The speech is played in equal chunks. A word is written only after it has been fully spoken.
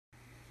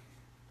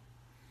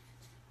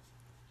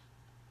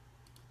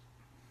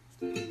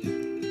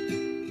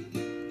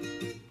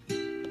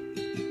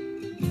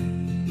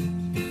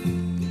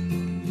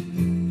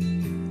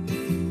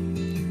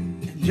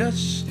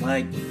just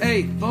like,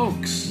 hey,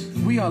 folks,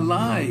 we are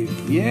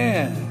live,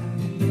 yeah.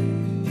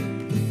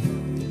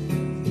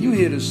 You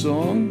hear the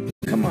song.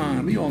 Come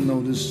on, we all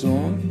know this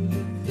song.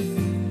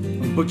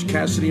 From Butch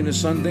Cassidy and the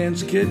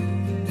Sundance Kid.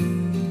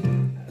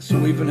 That's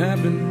what even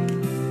happened.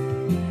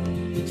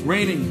 It's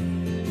raining.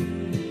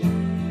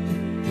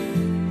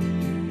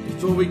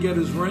 That's all we get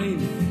is rain.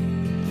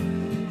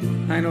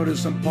 I know there's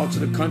some parts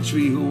of the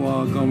country who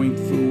are going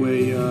through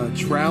a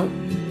drought.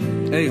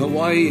 Hey,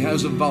 Hawaii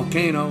has a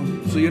volcano,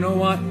 so you know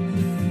what?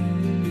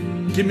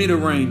 Give me the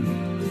rain.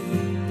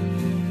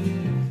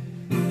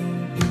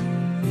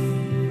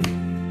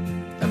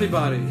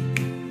 Everybody.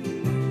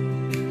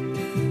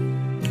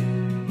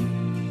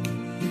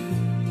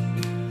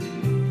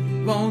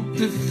 Won't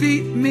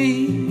defeat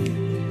me.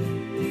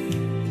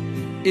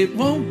 It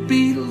won't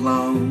be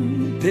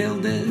long till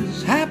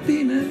there's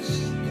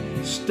happiness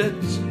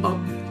steps up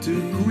to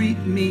greet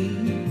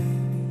me.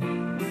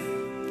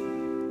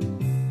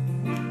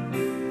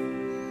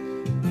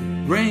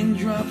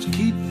 Raindrops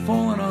keep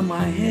falling on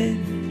my head,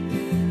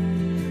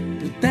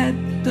 but that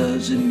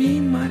doesn't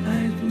mean my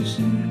eyes will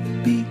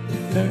soon be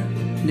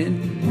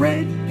turning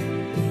red.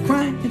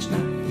 Crying, it's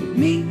not for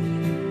me,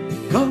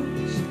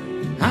 'cause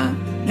I'm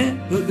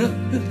never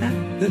gonna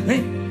have the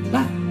rain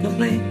like a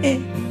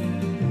blade.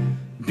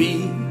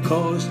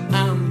 Because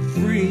I'm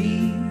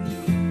free,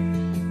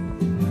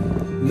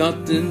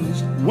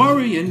 nothing's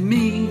worrying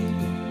me.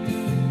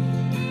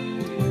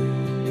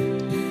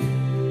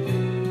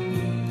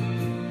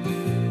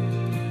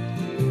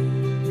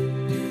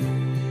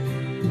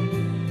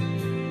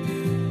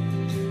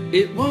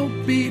 It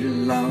won't be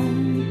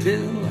long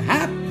till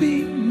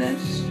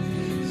happiness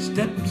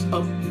steps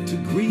up to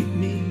greet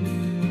me.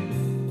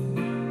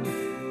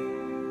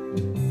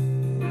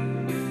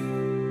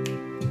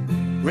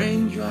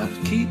 Raindrops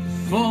keep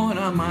falling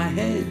on my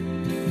head,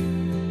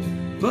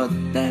 but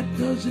that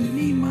doesn't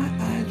mean my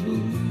eyes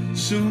will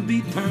soon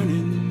be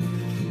turning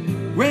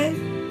red.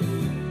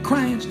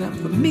 Crying's not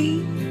for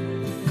me,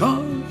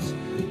 'cause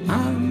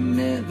I'm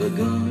never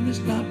gonna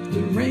stop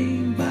the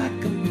rain by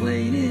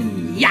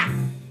complaining. Yeah!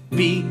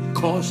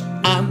 Because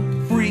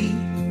I'm free,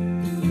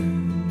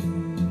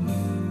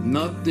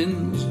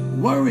 nothing's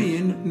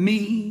worrying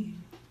me.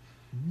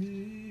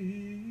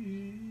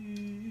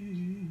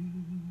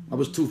 I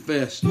was too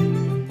fast.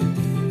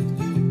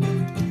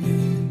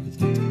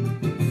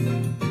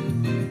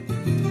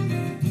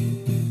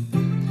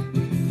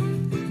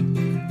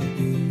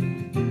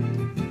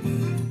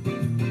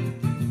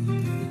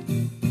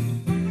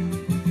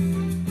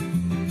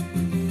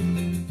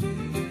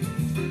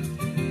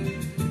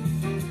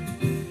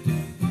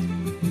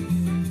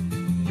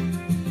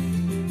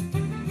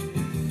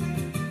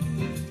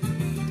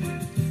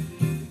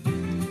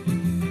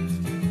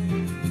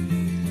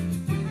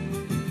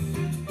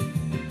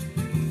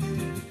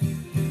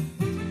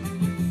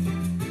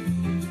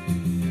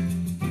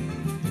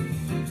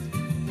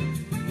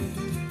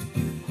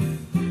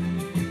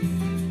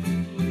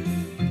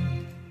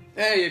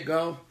 There you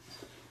go.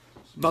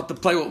 About to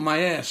play with my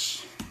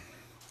ass.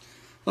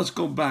 Let's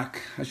go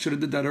back. I should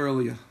have did that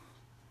earlier.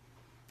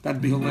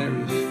 That'd be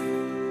hilarious.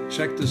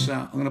 Check this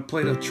out. I'm going to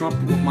play the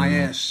trumpet with my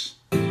ass.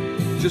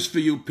 Just for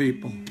you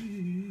people.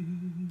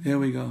 Here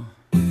we go.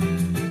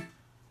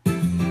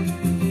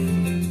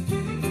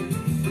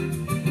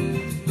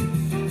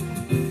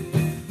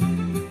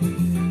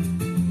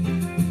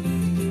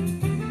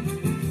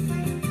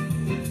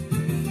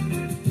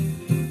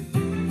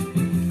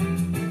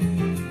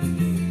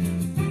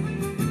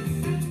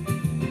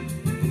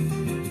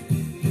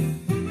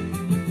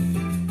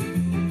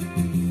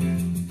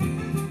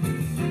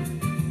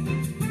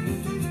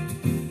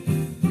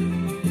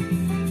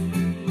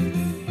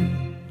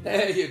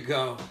 There you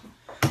go.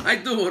 I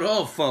do it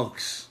all,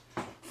 folks.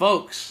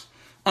 Folks,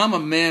 I'm a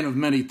man of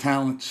many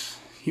talents.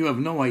 You have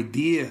no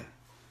idea.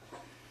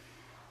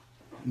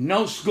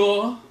 No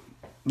score.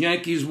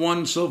 Yankees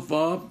won so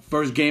far.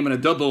 First game in a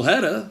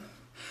doubleheader.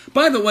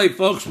 By the way,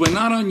 folks, we're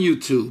not on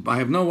YouTube. I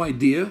have no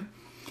idea.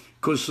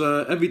 Because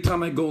every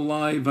time I go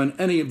live on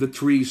any of the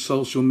three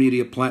social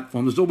media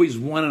platforms, there's always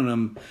one of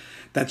them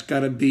that's got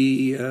to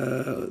be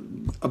a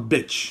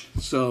bitch.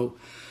 So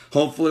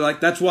hopefully, like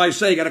that's why I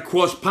say you got to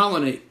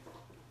cross-pollinate.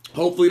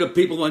 Hopefully the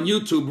people on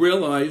YouTube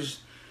realize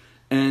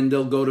and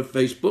they'll go to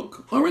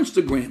Facebook or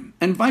Instagram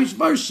and vice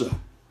versa.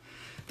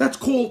 That's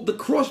called the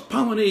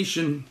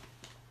cross-pollination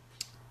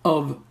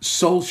of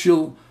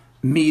social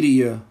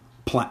media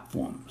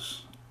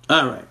platforms.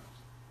 All right.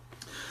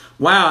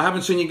 Wow, I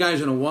haven't seen you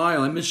guys in a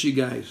while. I miss you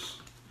guys.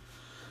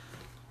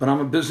 But I'm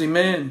a busy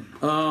man.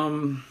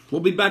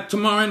 We'll be back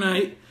tomorrow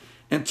night.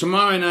 And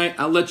tomorrow night,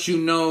 I'll let you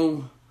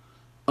know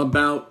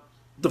about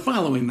the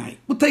following night.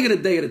 We'll take it a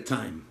day at a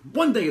time.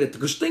 One day at a time.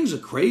 Because things are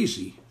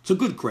crazy. It's a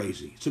good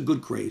crazy. It's a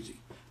good crazy.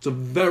 It's a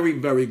very,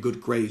 very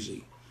good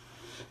crazy.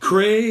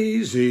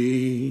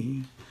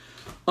 Crazy.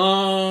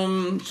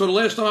 So the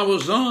last time I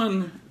was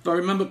on, if I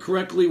remember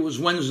correctly, was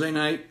Wednesday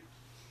night,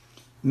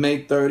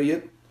 May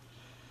 30th.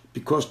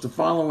 because the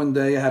following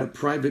day I had a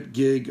private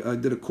gig. I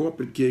did a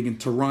corporate gig in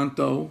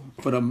Toronto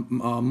for the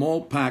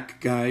Mall Pack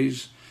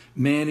guys,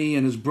 Manny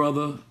and his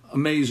brother.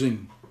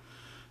 Amazing.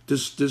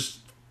 This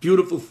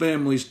beautiful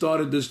family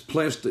started this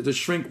the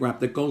shrink wrap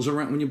that goes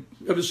around. When you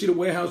ever see the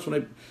warehouse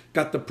when they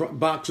got the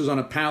boxes on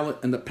a pallet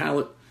and the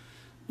pallet,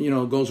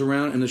 goes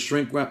around and the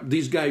shrink wrap.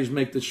 These guys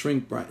make the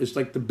shrink wrap. It's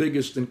like the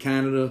biggest in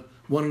Canada,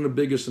 one of the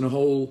biggest in the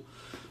whole.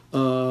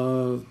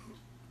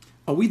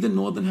 Are we the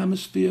Northern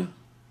Hemisphere?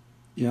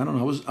 Yeah, I don't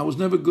know. I was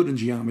never good in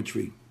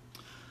geometry.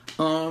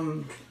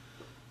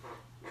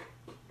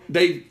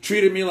 They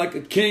treated me like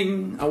a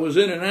king. I was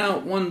in and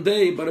out one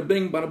day, bada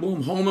bing, bada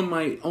boom, home in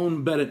my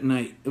own bed at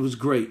night. It was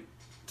great.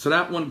 So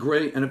that went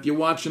great. And if you're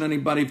watching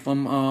anybody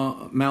from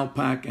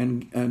Malpac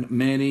and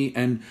Manny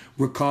and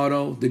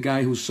Ricardo, the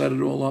guy who set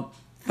it all up,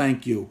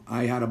 thank you.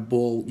 I had a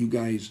ball, you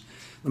guys.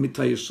 Let me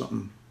tell you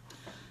something.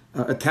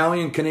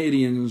 Italian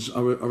Canadians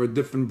are a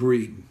different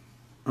breed.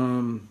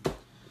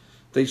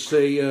 They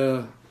say,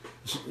 in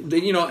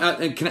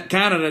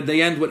Canada,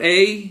 they end with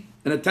A,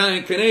 and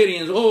Italian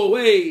Canadians,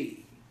 A.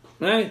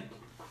 Right?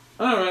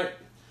 All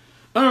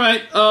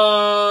right.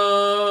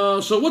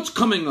 So what's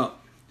coming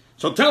up?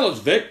 So tell us,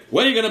 Vic,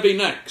 where are you going to be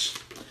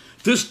next?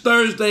 This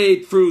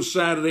Thursday through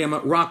Saturday, I'm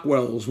at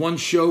Rockwell's. One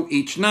show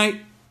each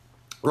night.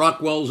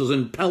 Rockwell's is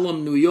in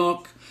Pelham, New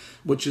York,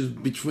 which is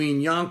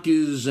between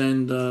Yonkers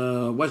and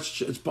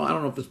Westchester. I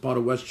don't know if it's part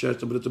of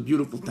Westchester, but it's a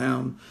beautiful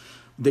town.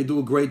 They do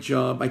a great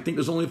job. I think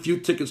there's only a few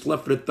tickets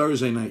left for the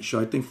Thursday night show.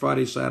 I think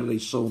Friday, Saturday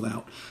sold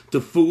out. The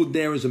food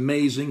there is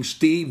amazing.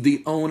 Steve,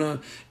 the owner,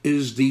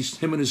 is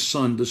him and his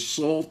son, the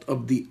salt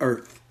of the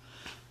earth.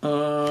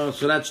 So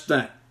that's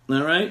that.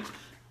 All right?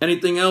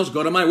 Anything else,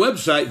 go to my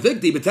website,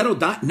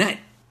 vicdibitetto.net,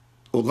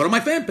 or go to my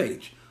fan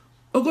page,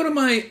 or go to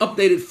my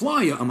updated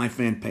flyer on my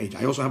fan page.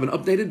 I also have an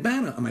updated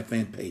banner on my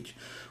fan page.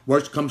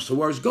 Worst comes to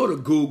worst, go to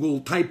Google,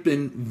 type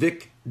in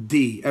Vic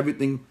D.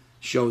 Everything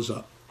shows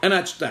up. And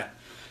that's that.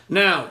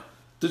 Now,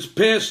 this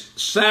past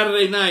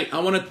Saturday night, I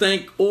want to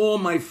thank all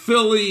my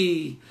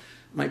Philly,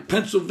 my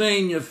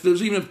Pennsylvania,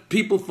 there's even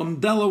people from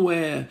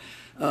Delaware,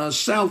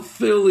 South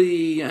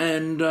Philly,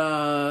 and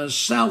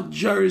South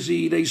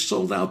Jersey. They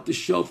sold out the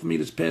show for me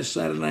this past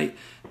Saturday night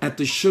at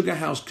the Sugar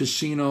House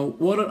Casino.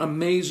 What an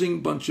amazing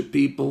bunch of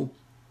people.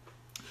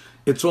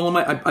 It's all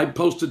I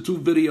posted 2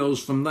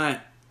 videos from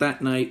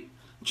that night.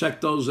 Check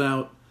those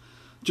out.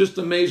 Just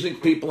amazing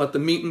people at the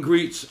meet and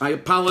greets. I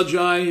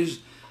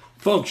apologize.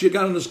 Folks, you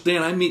got to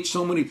understand, I meet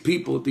so many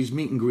people at these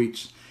meet and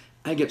greets.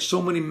 I get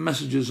so many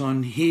messages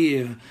on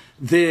here,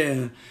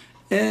 there,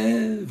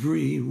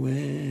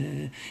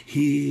 everywhere,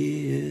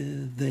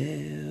 here,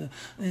 there,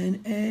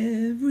 and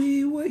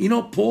everywhere. You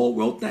know, Paul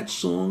wrote that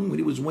song when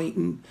he was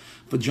waiting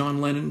for John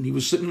Lennon. He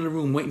was sitting in the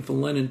room waiting for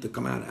Lennon to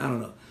come out. I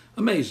don't know.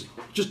 Amazing.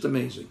 Just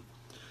amazing.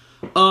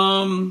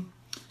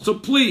 So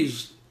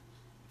please,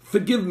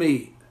 forgive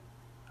me.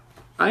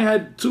 I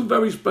had 2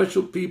 very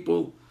special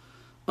people.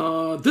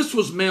 This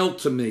was mailed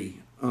to me.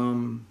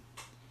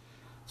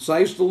 So I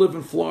used to live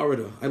in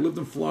Florida. I lived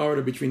in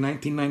Florida between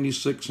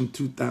 1996 and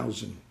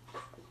 2000.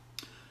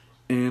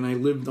 And I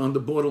lived on the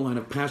borderline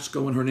of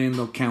Pasco and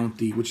Hernando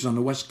County, which is on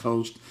the west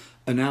coast,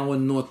 an hour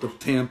north of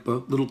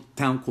Tampa, little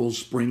town called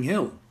Spring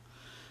Hill.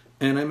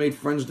 And I made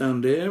friends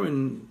down there,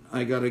 and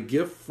I got a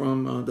gift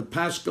from the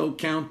Pasco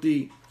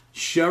County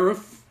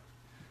Sheriff.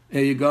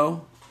 There you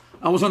go.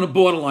 I was on the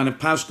borderline of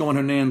Pasco and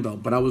Hernando,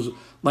 but I was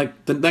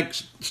like the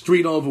next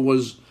street over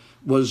was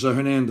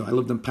Hernando. I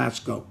lived in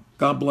Pasco.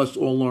 God bless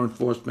all law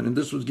enforcement. And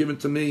this was given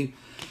to me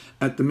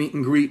at the meet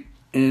and greet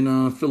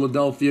in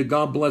Philadelphia.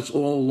 God bless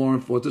all law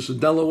enforcement. This is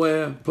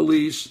Delaware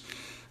Police.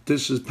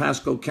 This is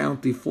Pasco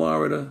County,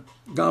 Florida.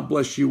 God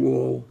bless you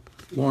all,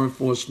 law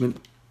enforcement,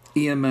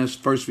 EMS,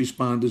 first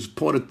responders,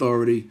 Port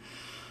Authority,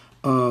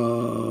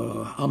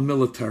 our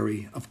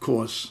military, of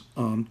course,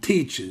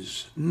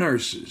 teachers,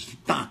 nurses,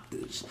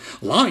 doctors,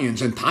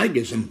 lions and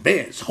tigers and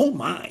bears. Oh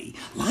my,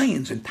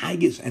 lions and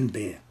tigers and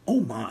bear.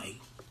 Oh my.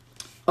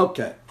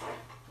 Okay.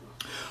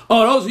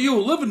 Oh, those of you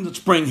who live in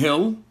Spring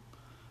Hill,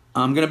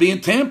 I'm going to be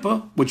in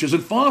Tampa, which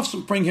isn't far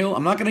from Spring Hill.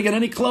 I'm not going to get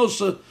any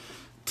closer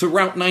to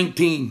Route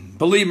 19.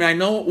 Believe me, I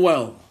know it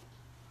well.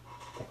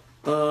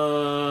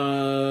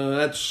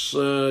 That's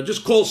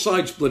just call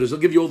Side Splitters. I'll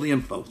give you all the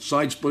info.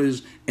 Side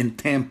Splitters in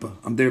Tampa.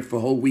 I'm there for a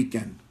whole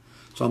weekend.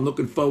 So I'm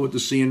looking forward to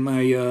seeing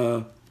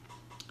my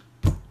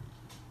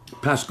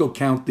Pasco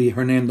County,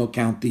 Hernando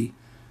County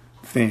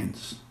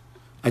fans.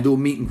 I do a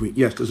meet and greet.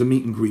 Yes, there's a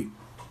meet and greet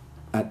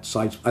at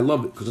Side. I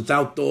love it because it's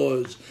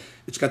outdoors.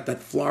 It's got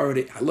that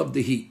Florida. I love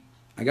the heat.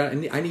 I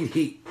need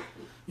heat.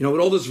 You know,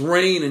 with all this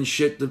rain and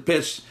shit, the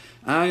past.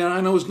 I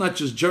know it's not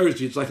just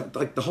Jersey. It's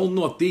like the whole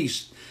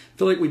Northeast. I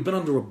feel like we've been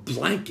under a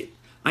blanket.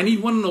 I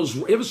need one of those.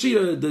 You ever see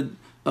the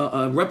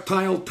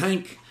reptile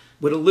tank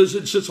where the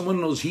lizard sits on one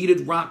of those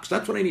heated rocks?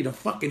 That's what I need, a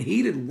fucking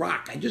heated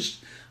rock.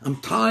 I'm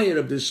tired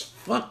of this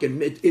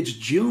fucking. It's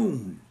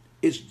June.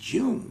 It's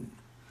June.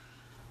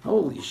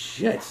 Holy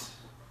shit.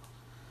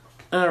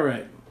 All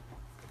right.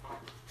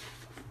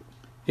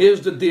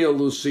 Here's the deal,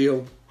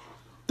 Lucille.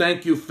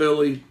 Thank you,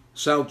 Philly.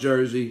 South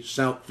Jersey,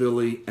 South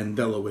Philly, and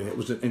Delaware. It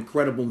was an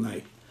incredible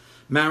night.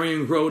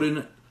 Marion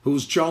Groden,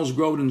 who's Charles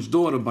Grodin's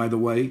daughter, by the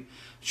way,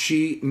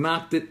 she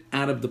knocked it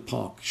out of the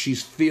park.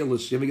 She's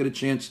fearless. You ever get a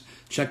chance,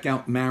 check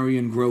out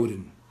Marion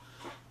Groden.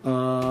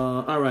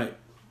 All right.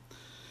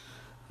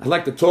 I'd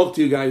like to talk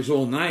to you guys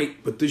all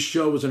night, but this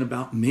show isn't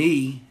about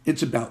me.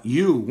 It's about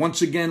you.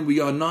 Once again,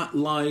 we are not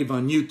live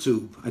on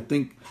YouTube. I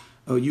think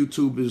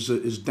YouTube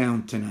is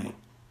down tonight.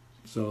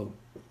 So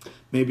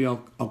maybe I'll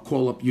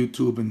call up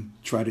YouTube and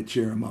try to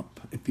cheer him up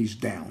if he's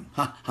down.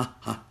 Ha, ha,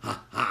 ha,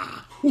 ha,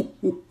 ha.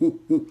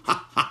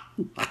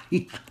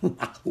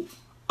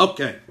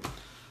 Okay.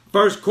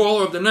 First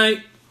caller of the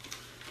night.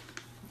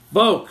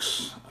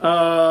 Folks,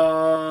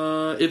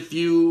 if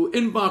you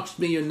inboxed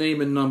me your name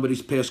and number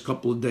these past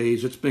couple of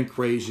days, it's been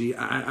crazy.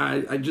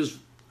 I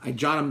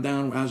jot them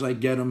down as I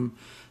get them.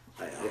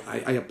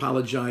 I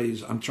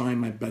apologize. I'm trying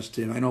my best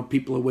here. I know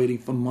people are waiting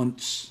for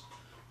months.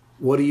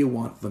 What do you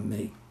want from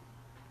me?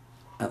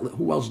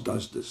 Who else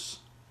does this?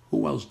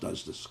 Who else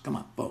does this? Come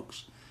on,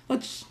 folks.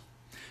 Let's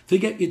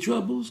forget your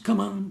troubles. Come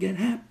on, get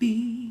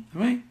happy.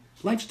 All right?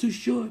 Life's too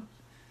short.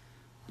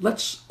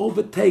 Let's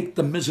overtake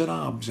the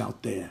miserables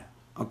out there.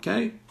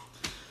 Okay?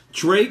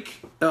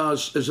 Drake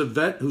is a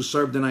vet who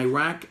served in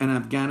Iraq and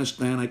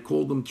Afghanistan. I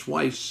called him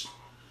twice.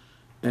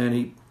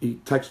 And he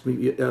texted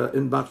me,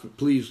 inbox me,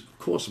 please. Of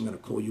course I'm going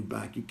to call you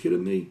back. You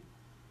kidding me?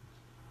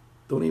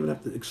 Don't even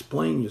have to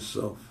explain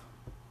yourself.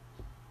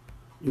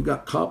 You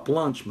got carte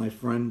blanche, my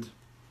friend.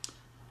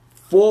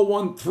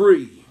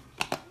 413.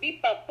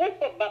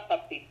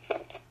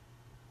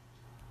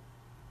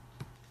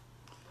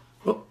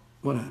 Oh,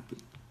 what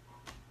happened?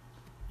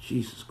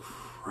 Jesus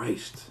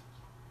Christ.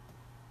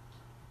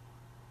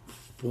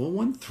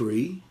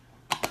 413.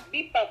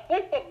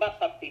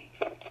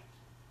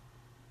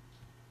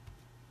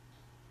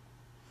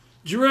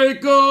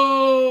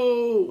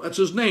 Draco! That's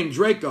his name,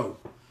 Draco.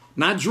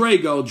 Not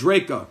Drago,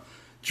 Draco.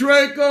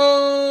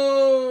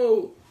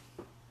 Draco!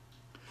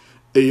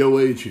 Hey, yo,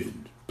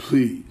 agent,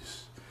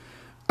 please.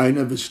 I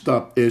never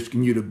stopped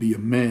asking you to be a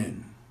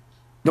man.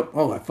 No,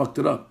 oh, I fucked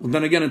it up. Well,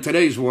 then again, in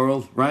today's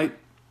world, right?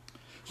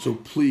 So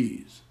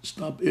please,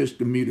 stop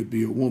asking me to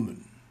be a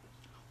woman.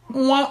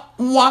 Wah,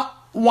 wah,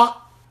 wah,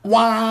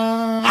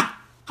 wah.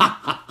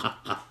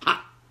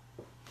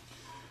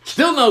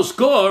 Still no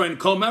score in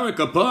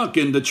Comerica Park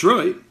in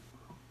Detroit.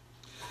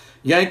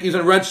 Yankees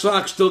and Red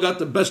Sox still got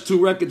the best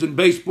two records in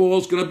baseball.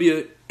 It's going to be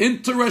an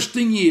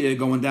interesting year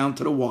going down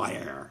to the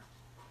wire.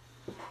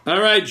 All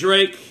right,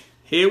 Drake,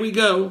 here we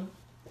go.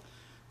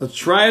 Let's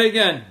try it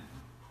again.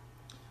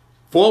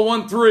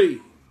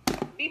 413.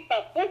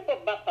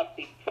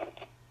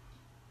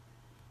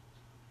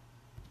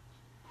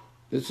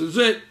 This is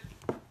it.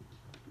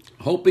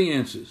 Hope he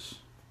answers.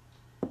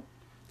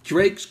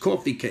 Drake's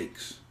Coffee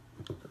Cakes.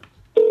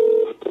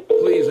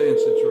 Please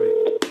answer,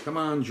 Drake. Come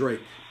on,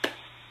 Drake.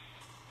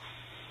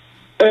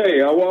 Hey,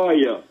 how are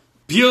you?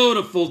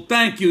 Beautiful.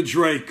 Thank you,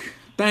 Drake.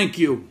 Thank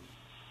you.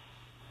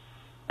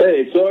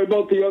 Hey, sorry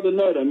about the other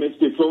night. I missed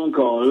your phone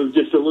call. It was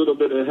just a little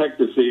bit of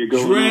hectasy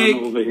going Drake,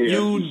 on over here.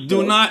 You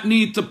do not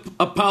need to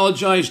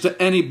apologize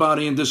to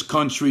anybody in this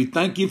country.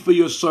 Thank you for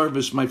your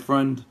service, my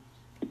friend.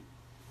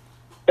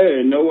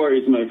 Hey, no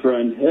worries, my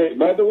friend. Hey,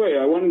 by the way,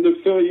 I wanted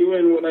to fill you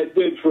in what I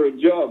did for a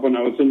job when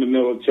I was in the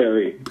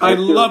military. I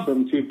served love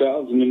from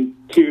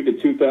 2002 to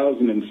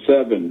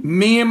 2007.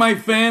 Me and my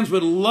fans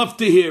would love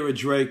to hear it,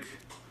 Drake.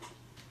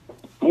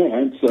 All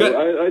right, so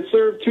I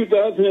served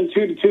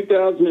 2002 to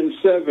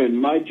 2007.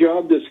 My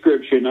job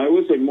description, I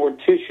was a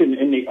mortician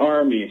in the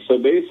Army. So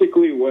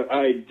basically what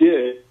I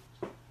did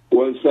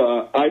was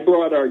I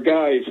brought our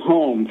guys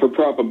home for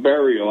proper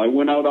burial. I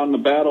went out on the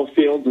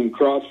battlefields and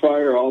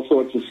crossfire, all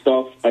sorts of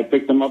stuff. I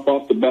picked them up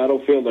off the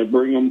battlefield. I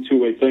bring them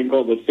to a thing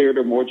called the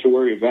Theater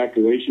Mortuary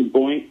Evacuation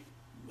Point,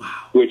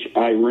 which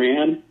I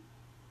ran.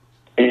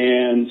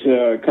 And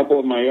a couple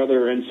of my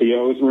other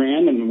NCOs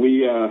ran, and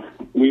we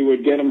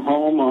would get them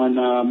home on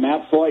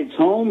map flights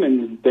home,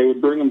 and they would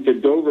bring them to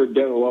Dover.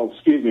 Well,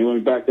 excuse me, let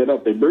me back that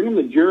up. They'd bring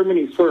them to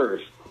Germany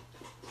first.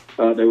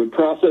 They would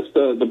process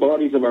the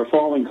bodies of our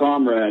fallen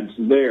comrades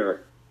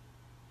there.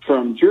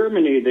 From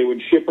Germany, they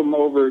would ship them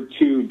over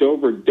to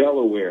Dover,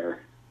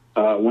 Delaware.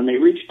 When they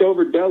reached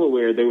Dover,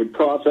 Delaware, they would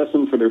process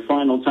them for their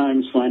final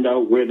times, find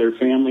out where their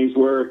families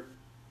were,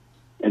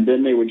 and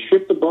then they would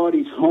ship the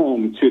bodies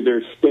home to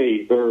their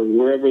state or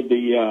wherever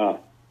the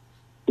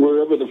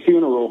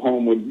funeral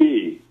home would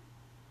be.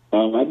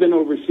 I've been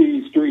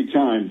overseas 3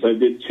 times. I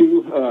did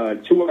two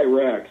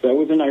Iraqs. I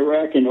was in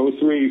Iraq in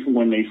 2003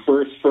 when they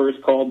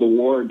first called the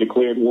war,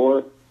 declared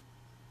war.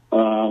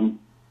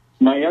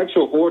 My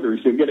actual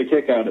orders, you'll get a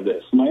kick out of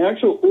this. My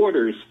actual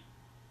orders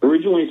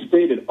originally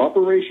stated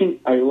Operation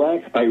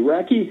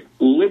Iraqi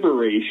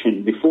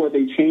Liberation before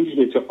they changed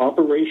it to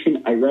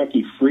Operation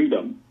Iraqi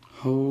Freedom.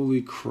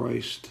 Holy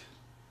Christ.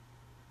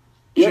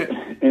 Yep.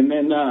 And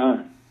then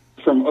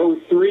from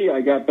 2003,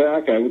 I got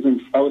back. I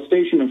was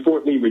stationed in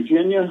Fort Lee,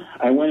 Virginia.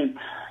 I went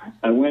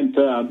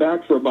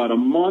back for about a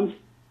month.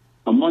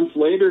 A month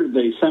later,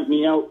 they sent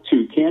me out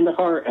to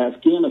Kandahar,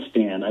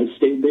 Afghanistan. I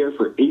stayed there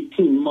for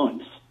 18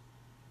 months.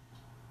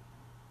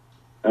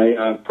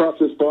 I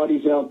processed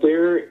bodies out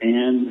there,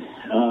 and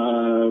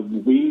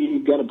we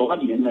got a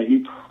body in that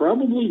you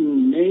probably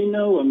may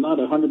know. I'm not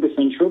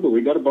 100% sure, but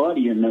we got a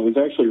body in that was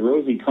actually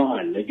Rosie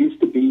Khan. It used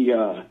to be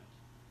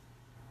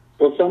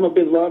Osama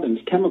bin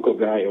Laden's chemical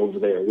guy over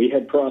there. We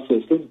had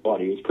processed his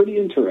body. It was pretty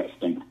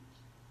interesting.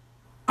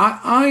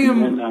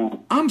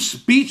 I'm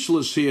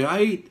speechless here.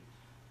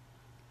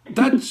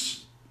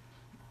 That's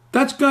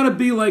got to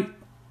be like,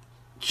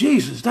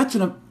 Jesus,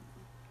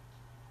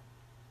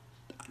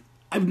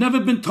 I've never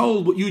been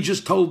told what you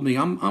just told me.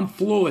 I'm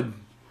floored.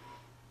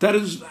 That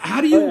is,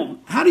 how do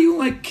you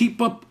like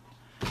keep up?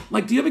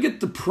 Like, do you ever get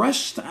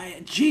depressed?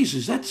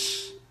 Jesus,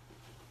 that's.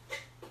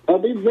 I'll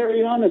be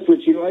very honest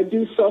with you. I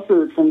do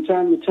suffer from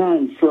time to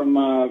time from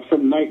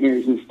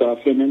nightmares and stuff.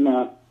 And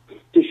then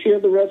to share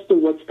the rest of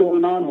what's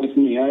going on with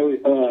me, I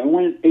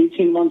went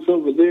 18 months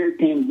over there,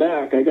 came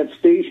back. I got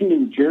stationed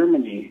in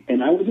Germany,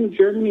 and I was in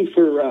Germany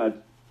for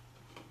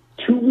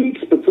 2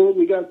 weeks before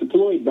we got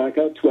deployed back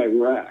out to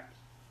Iraq.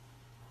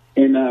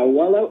 And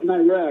while out in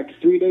Iraq,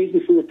 3 days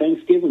before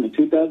Thanksgiving of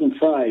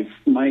 2005,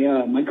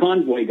 my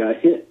convoy got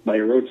hit by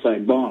a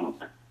roadside bomb.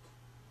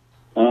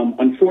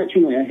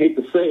 Unfortunately, I hate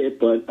to say it,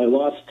 but I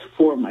lost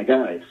 4 of my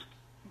guys.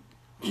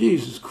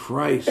 Jesus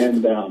Christ!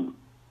 And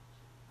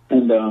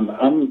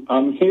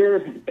I'm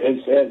here as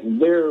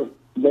their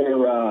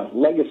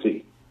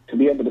legacy, to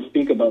be able to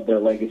speak about their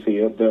legacy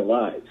of their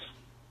lives.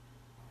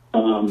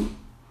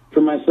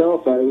 For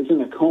myself, I was in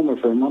a coma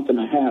for a month and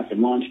a half in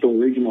Landstuhl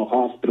Regional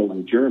Hospital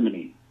in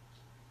Germany.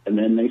 And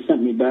then they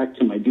sent me back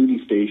to my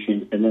duty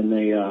station, and then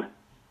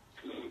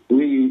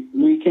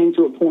we came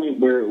to a point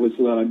where it was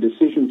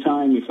decision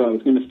time if I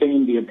was going to stay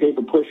and be a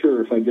paper pusher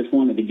or if I just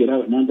wanted to get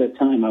out. And at that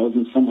time, I was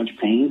in so much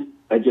pain,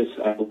 I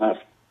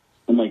left.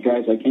 I'm like,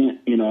 guys, I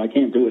can't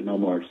do it no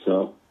more.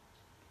 So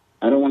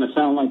I don't want to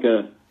sound like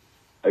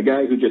a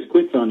guy who just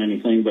quits on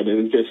anything, but it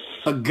was just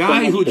a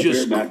guy who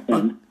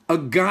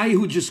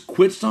just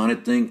quits on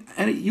it thing,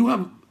 and you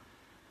have.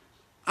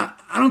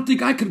 I don't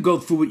think I could go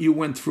through what you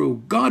went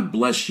through. God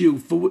bless you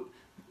for what.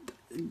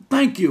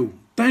 Thank you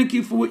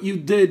for what you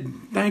did.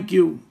 Thank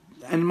you,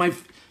 and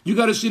you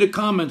got to see the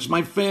comments.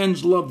 My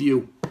fans love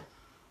you.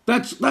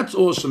 That's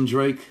awesome,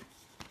 Drake.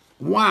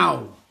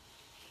 Wow.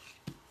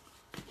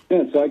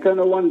 Yeah, so I kind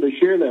of wanted to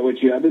share that with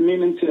you. I've been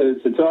meaning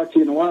to talk to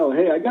you in a while.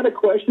 Hey, I got a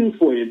question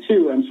for you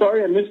too. I'm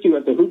sorry I missed you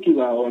at the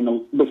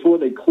Hukilau before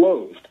they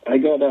closed. I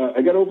got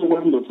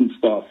overwhelmed with some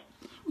stuff.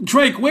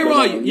 Drake, where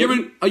are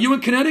you? Are you in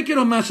Connecticut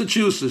or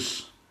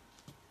Massachusetts?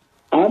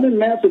 I'm in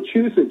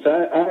Massachusetts.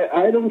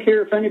 I don't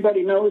care if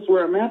anybody knows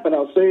where I'm at, but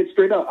I'll say it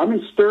straight up. I'm in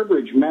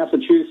Sturbridge,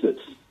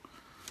 Massachusetts.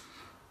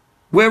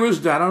 Where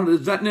is that?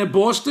 Is that near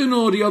Boston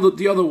or the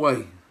other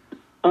way?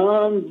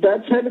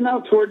 That's heading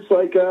out towards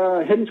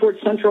heading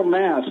towards Central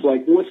Mass,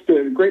 like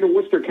Worcester, Greater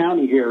Worcester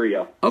County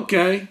area.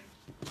 Okay,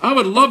 I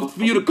would love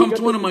for you to come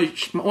to one of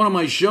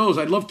my shows.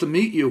 I'd love to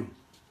meet you.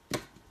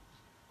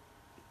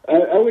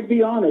 I would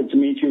be honored to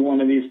meet you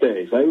one of these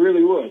days. I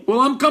really would.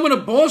 Well, I'm coming to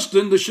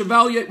Boston, the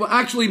Chevalier, well,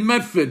 actually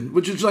Medford,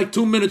 which is like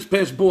 2 minutes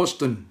past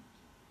Boston.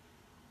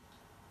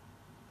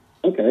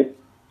 Okay.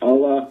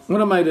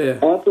 When am I there?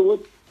 I'll have to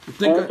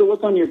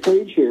look on your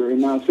page here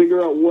and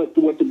figure out what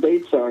the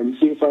dates are and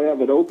see if I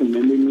have it open.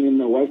 Maybe me and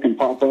the wife can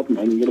pop up and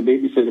I can get a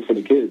babysitter for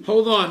the kids.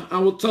 Hold on. I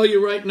will tell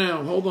you right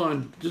now. Hold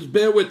on. Just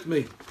bear with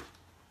me.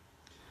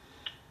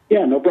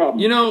 Yeah, no problem.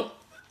 You know,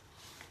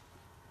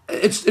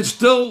 it's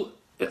still...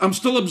 I'm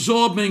still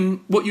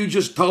absorbing what you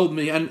just told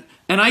me, and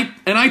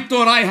I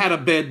thought I had a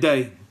bad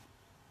day.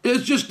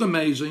 It's just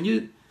amazing.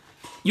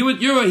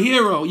 You're a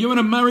hero. You're an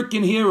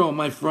American hero,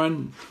 my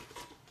friend.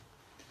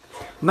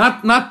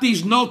 Not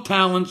these no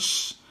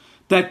talents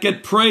that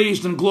get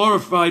praised and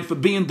glorified for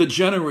being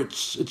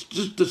degenerates. It's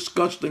just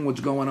disgusting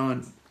what's going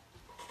on.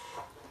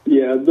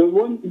 Yeah, the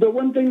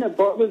one thing that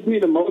bothers me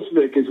the most,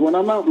 Vic, is when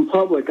I'm out in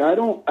public, I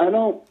don't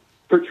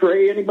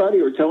portray anybody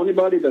or tell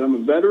anybody that I'm a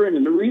veteran,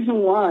 and the reason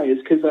why is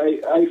because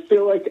I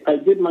feel like I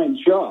did my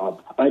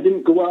job. I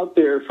didn't go out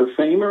there for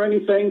fame or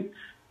anything,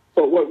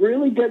 but what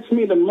really gets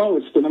me the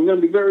most, and I'm going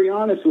to be very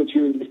honest with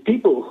you, is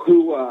people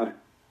who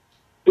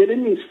get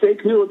in these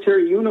fake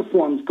military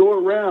uniforms, go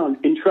around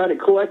and try to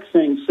collect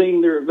things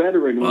saying they're a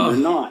veteran when they're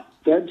not.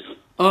 That's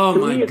to me,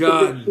 my it's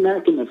God! a big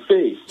smack in the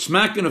face.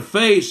 Smack in the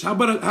face. How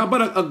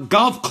about a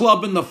golf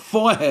club in the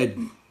forehead?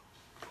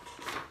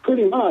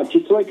 Pretty much.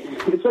 It's like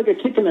a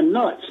kick in the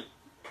nuts.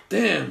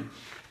 Damn.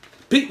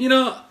 You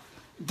know,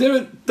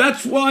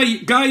 that's why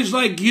guys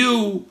like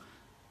you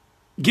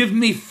give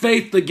me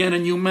faith again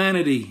in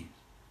humanity.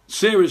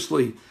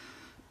 Seriously.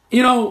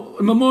 You know,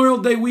 Memorial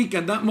Day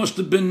weekend, that must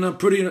have been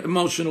pretty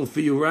emotional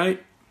for you,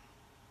 right?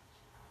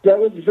 That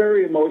was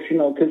very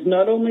emotional because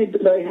not only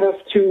did I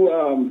have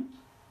to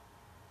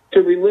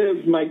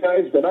relive my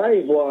guys that I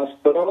have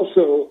lost, but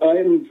also I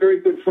am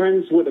very good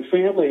friends with a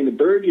family, the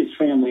Burgess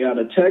family out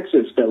of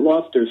Texas, that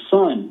lost their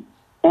son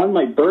on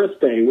my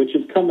birthday, which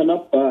is coming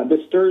up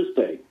this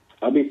Thursday.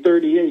 I'll be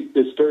 38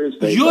 this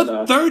Thursday.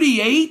 You're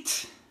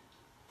 38?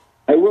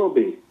 I will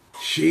be.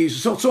 Jeez.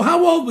 So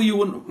how old were you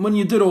when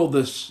you did all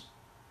this?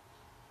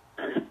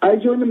 I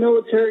joined the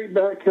military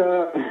back.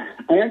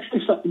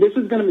 This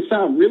is going to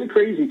sound really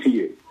crazy to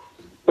you,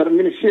 but I'm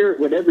going to share it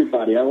with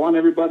everybody. I want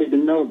everybody to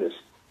know this.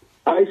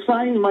 I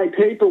signed my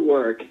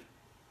paperwork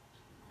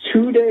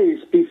 2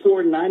 days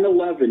before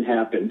 9/11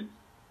 happened.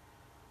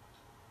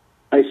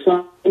 I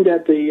signed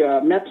at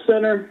the MEP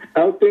Center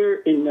out there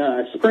in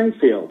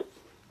Springfield.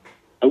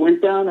 I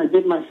went down, I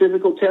did my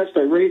physical test,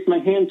 I raised my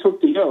hand,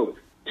 took the oath.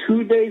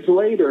 2 days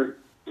later,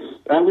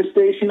 I was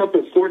stationed up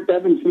at Fort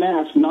Devens,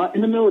 Mass., not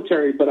in the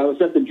military, but I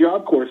was at the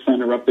Job Corps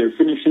Center up there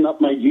finishing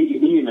up my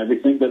GED and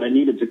everything that I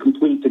needed to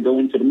complete to go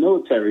into the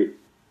military.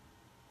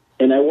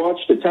 And I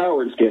watched the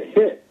towers get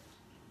hit.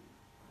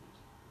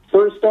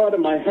 First thought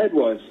in my head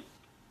was,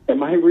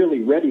 am I really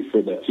ready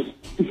for this?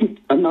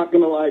 I'm not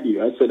going to lie to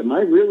you. I said, am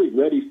I really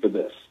ready for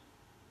this?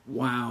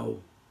 Wow.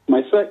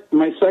 My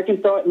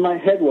second thought in my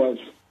head was,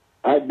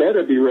 I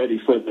better be ready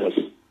for this.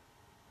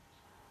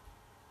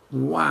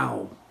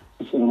 Wow.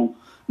 So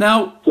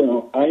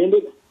I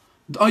ended.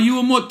 Are you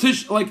a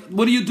mortician? Like,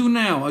 what do you do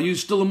now? Are you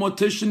still a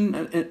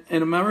mortician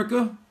in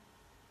America?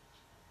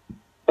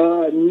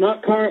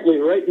 Not currently.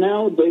 Right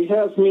now, they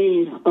have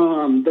me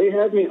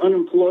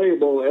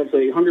unemployable as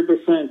a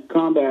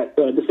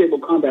 100%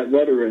 disabled combat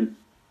veteran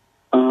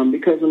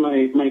because of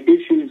my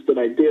issues that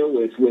I deal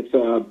with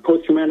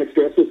post-traumatic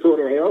stress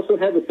disorder. I also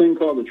have a thing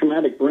called a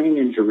traumatic brain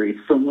injury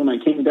from when I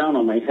came down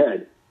on my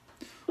head.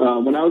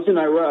 When I was in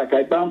Iraq,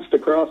 I bounced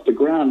across the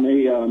ground.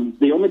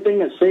 The only thing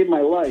that saved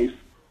my life,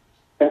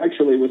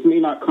 actually, was me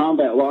not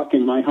combat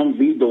locking my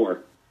Humvee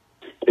door.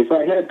 If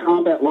I had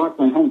combat locked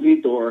my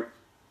Humvee door,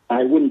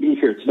 I wouldn't be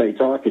here today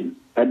talking.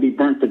 I'd be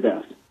burnt to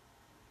death.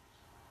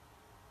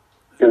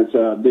 Because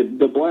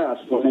the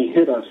blast, when it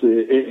hit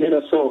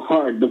us so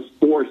hard, the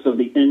force of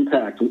the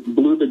impact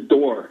blew the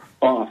door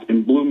off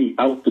and blew me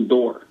out the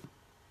door.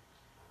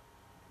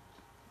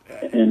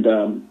 And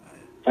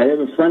I have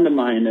a friend of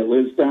mine that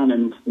lives down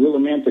in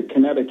Willimantic,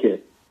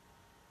 Connecticut,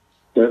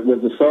 that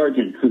was a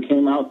sergeant who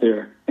came out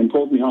there and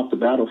pulled me off the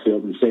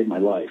battlefield and saved my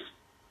life.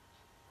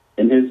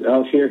 And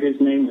I'll share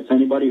his name with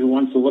anybody who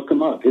wants to look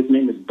him up. His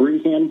name is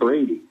Brehan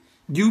Brady.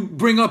 You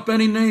bring up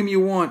any name you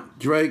want,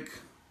 Drake.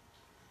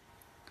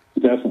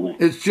 Definitely.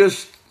 It's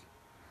just,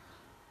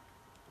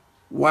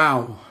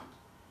 wow.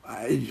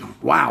 I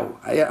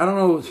don't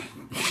know.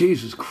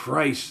 Jesus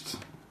Christ.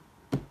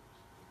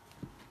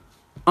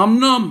 I'm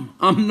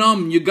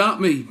numb. You got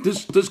me.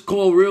 This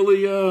call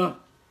really,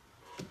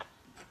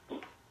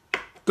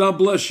 God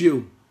bless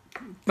you.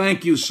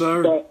 Thank you,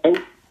 sir.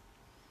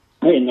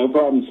 Hey, no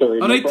problem, sir.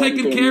 Are they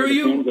taking care of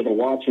you? That are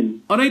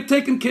watching. Are they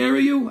taking care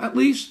of you, at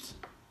least?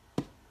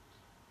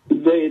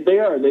 They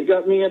are. They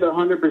got me at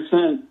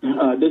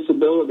 100%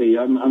 disability.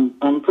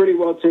 I'm pretty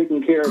well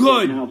taken care of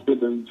right now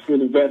through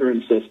the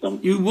veteran system.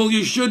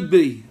 You should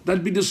be.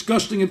 That'd be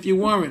disgusting if you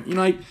weren't. You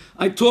know,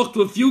 I talked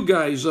to a few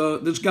guys.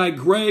 This guy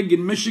Greg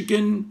in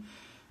Michigan.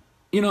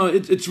 You know,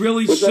 it's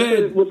really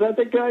sad. Was that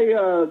the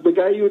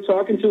guy you were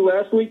talking to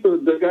last week?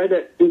 The guy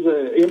that is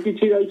an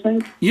amputee, I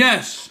think.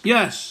 Yes.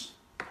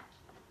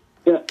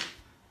 Yeah,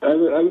 I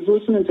was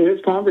listening to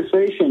his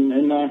conversation,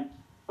 and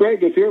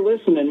Greg, if you're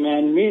listening,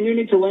 man, me and you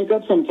need to link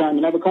up sometime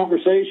and have a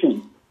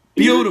conversation.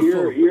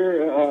 Beautiful.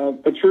 You're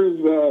a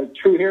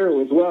true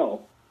hero as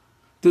well.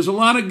 There's a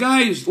lot of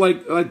guys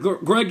like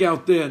Greg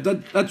out there.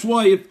 That's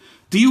why.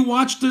 Do you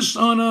watch this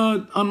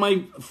on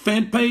my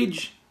fan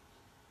page?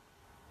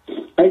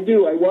 I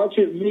do. I watch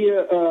it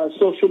via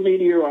social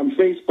media or on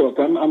Facebook.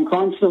 I'm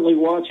constantly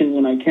watching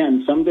when I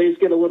can. Some days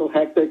get a little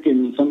hectic,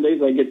 and some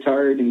days I get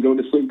tired and go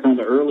to sleep kind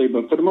of early.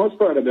 But for the most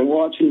part, I've been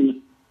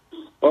watching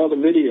all the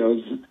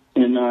videos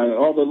and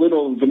all the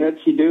little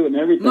vignettes you do and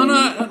everything. All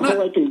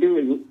I can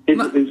do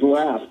is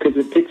laugh because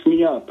it picks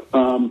me up.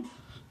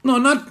 No,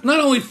 not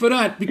only for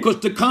that, because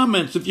the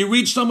comments. If you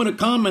read some of the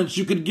comments,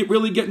 you could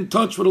really get in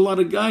touch with a lot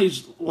of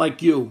guys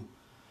like you,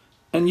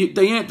 and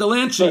they'll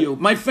answer you.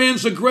 My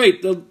fans are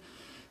great.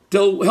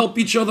 They'll help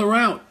each other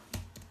out.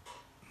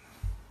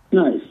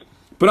 Nice.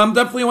 But I'm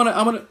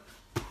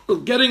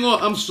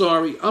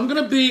sorry. I'm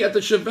gonna be at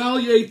the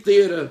Chevalier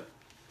Theater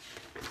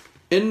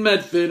in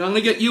Medford. I'm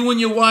gonna get you and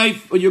your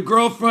wife or your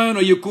girlfriend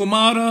or your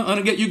kumara. I'm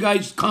gonna get you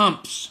guys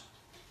comps.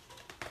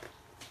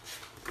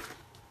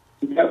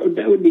 That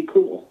would be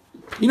cool.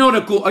 You know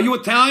what are you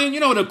Italian?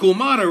 You know what a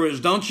kumara is,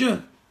 don't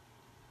you?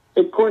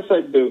 Of course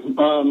I do.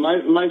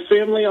 My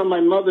family on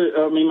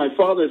my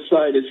father's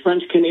side is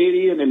French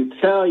Canadian and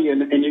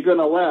Italian, and you're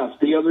gonna laugh.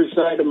 The other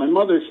side of my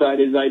mother's side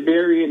is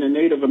Iberian and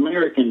Native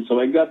American. So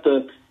I got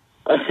a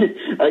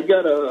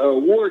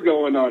war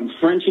going on,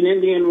 French and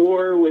Indian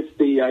war with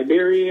the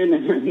Iberian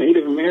and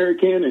Native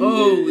American and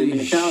the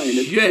Italian.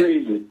 It's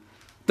crazy.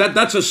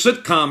 That's a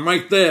sitcom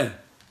right there.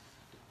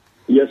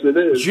 Yes, it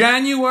is.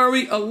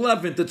 January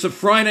 11th. It's a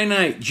Friday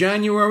night.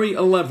 January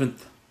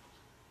 11th.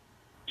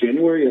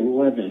 January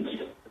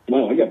 11th.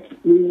 Wow, I got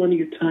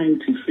plenty of time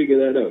to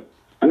figure that out.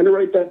 I'm going to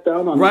write that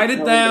down. Write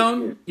it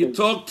down. You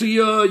talk to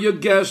your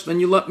guest, and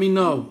you let me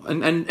know.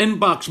 And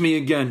inbox me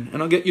again,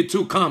 and I'll get you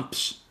 2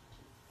 comps.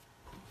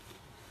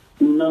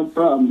 No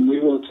problem. We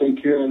will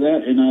take care of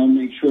that, and I'll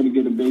make sure to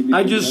get a baby.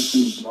 I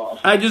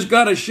just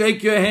got to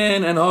shake your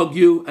hand and hug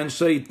you and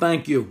say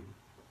thank you.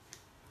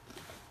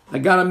 I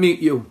got to meet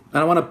you,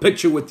 and I want a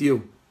picture with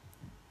you.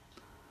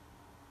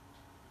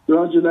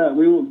 Roger that.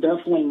 We will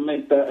definitely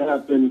make that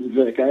happen,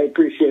 Vic. I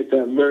appreciate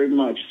that very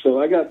much. So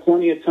I got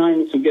plenty of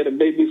time to get a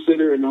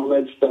babysitter and all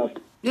that stuff.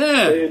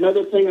 Yeah. Hey,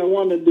 another thing I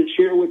wanted to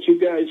share with you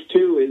guys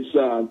too is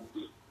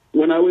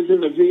when I was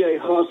in the VA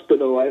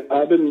hospital,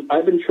 I've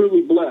been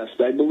truly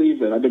blessed. I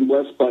believe it. I've been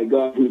blessed by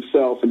God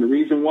Himself, and the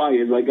reason why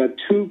is I got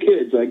 2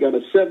 kids. I got a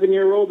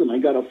 7-year-old and I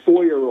got a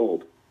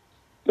 4-year-old.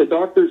 The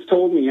doctors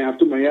told me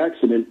after my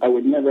accident I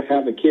would never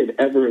have a kid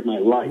ever in my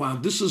life. Wow,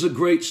 this is a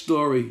great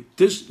story.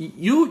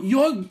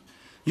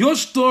 Your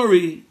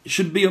story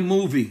should be a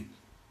movie.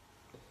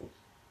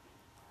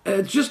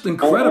 It's just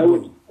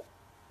incredible.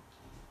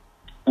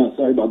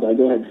 Sorry about that.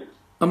 Go ahead.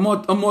 A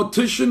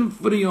mortician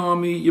for the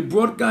Army. You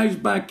brought guys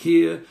back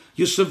here.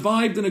 You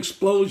survived an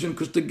explosion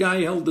because the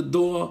guy held the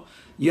door.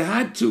 You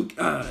had to.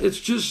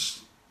 It's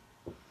just.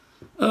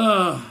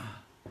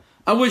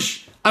 I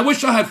wish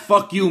I had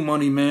fuck you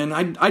money, man.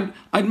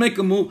 I'd make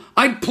a move.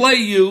 I'd play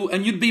you,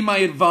 and you'd be my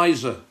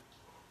advisor.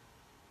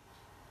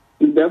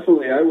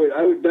 Definitely, I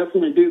would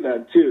definitely do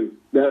that too.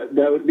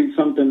 That would be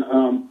something.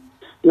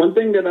 One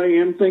thing that I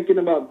am thinking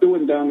about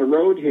doing down the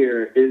road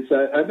here is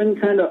I've been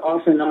kind of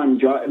off and on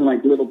jotting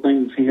like little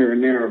things here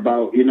and there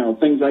about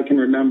things I can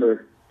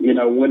remember.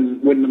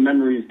 When the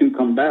memories do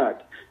come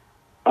back,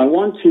 I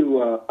want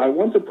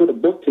to put a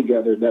book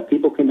together that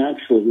people can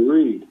actually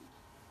read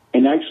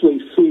and actually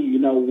see,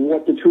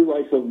 what the true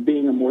life of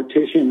being a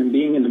mortician and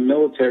being in the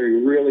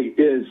military really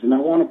is. And I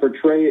want to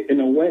portray it in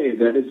a way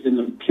that is in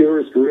the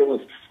purest,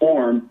 realest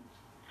form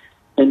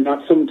and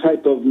not some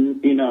type of,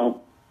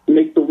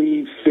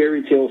 make-believe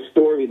fairy tale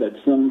story that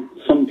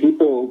some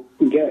people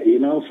get.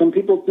 Some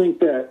people think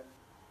that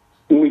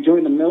when we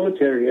join the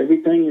military,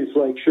 everything is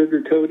like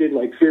sugar-coated,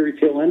 like fairy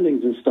tale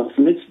endings and stuff.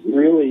 And it's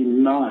really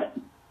not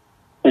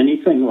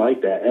anything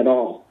like that at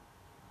all.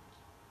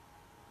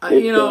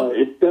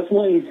 It's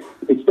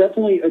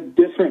definitely a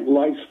different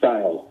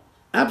lifestyle.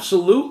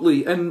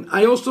 Absolutely, and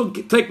I also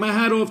take my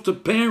hat off to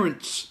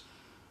parents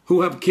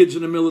who have kids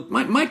in the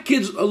military. My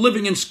kids are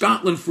living in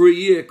Scotland for a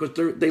year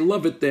because they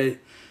love it there.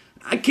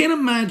 I can't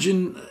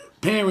imagine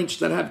parents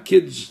that have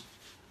kids.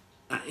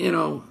 Are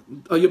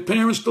your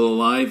parents still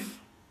alive?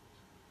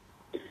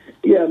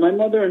 Yeah, my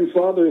mother and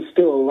father are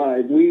still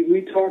alive.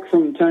 We talk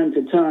from time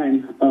to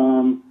time.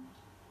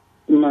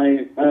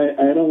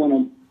 I don't want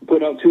to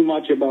put out too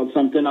much about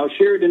something. I'll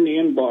share it in the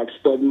inbox,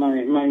 but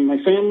my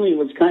family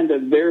was kind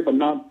of there, but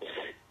not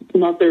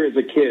there as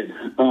a kid.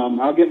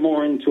 I'll get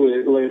more into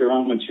it later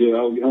on with you.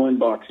 I'll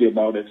inbox you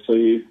about it so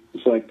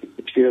I can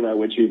share that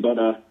with you.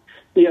 But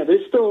yeah,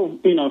 they still,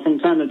 from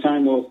time to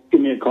time will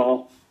give me a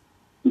call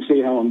and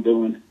see how I'm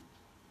doing.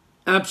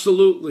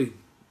 Absolutely.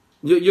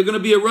 You're going to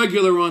be a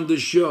regular on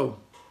this show.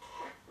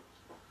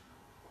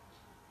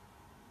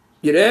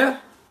 You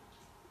there?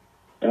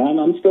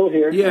 I'm still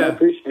here. Yeah. I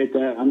appreciate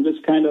that. I'm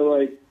just kind of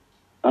like,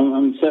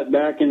 I'm set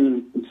back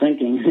and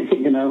thinking,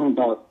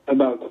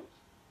 about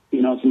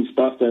some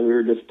stuff that we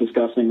were just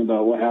discussing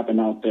about what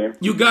happened out there.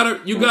 You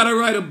gotta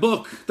write a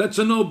book. That's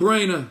a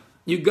no-brainer.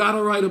 You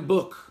gotta write a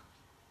book.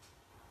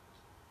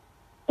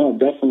 Oh,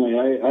 definitely.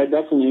 I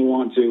definitely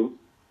want to.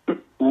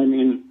 I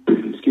mean,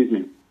 excuse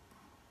me.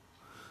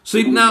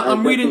 See, now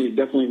I'm reading.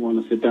 Definitely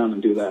want to sit down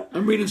and do that.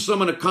 I'm reading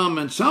some of the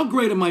comments. How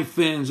great are my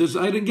fans?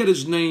 I didn't get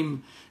his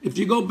name. If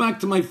you go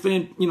back to my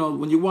fan,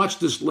 when you watch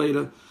this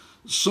later,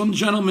 some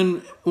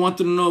gentleman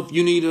wanted to know if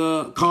you need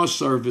a car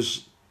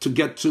service to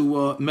get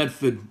to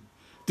Medford.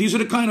 These are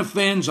the kind of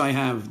fans I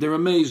have. They're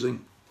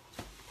amazing.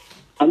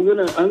 I'm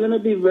gonna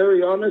be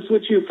very honest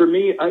with you. For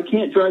me, I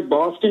can't drive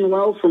Boston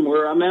well from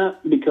where I'm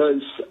at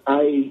because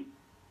I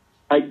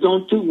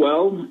don't do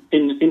well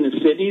in the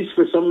cities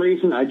for some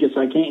reason. I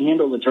can't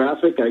handle the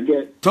traffic. I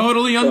get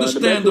totally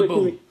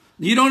understandable.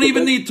 You don't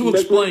even need to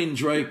explain,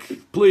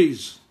 Drake.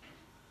 Please.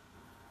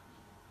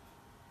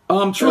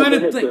 I'm trying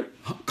to think.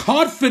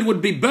 Hartford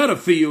would be better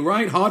for you,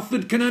 right?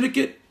 Hartford,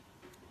 Connecticut.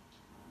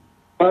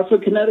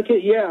 Hartford,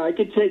 Connecticut. Yeah, I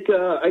could take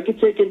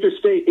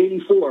Interstate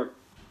 84.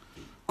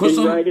 And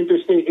ride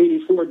Interstate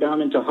 84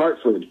 down into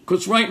Hartford.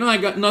 Because right now I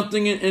got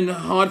nothing in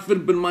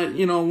Hartford, but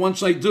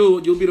once I do,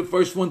 you'll be the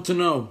first one to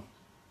know.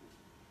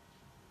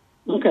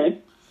 Okay.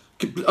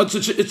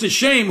 It's a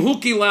shame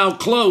Hukilau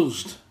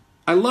closed.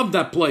 I love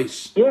that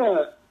place.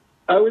 Yeah,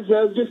 I was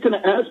just going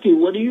to ask you,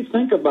 what do you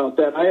think about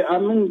that?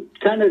 I'm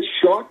kind of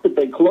shocked that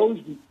they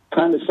closed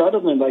kind of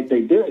suddenly like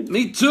they did.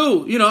 Me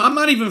too. I'm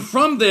not even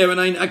from there, and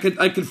I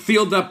could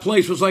feel that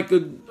place was like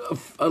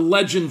a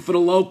legend for the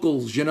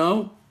locals,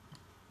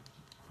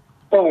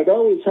 Oh, it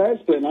always has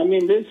been. I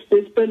mean, there's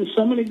been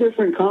so many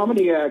different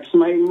comedy acts.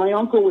 My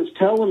uncle was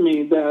telling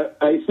me that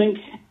I think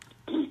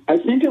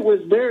it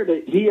was there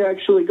that he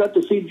actually got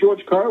to see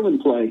George Carlin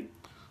play.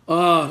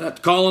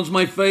 That Colin's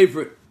my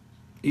favorite.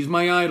 He's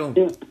my idol.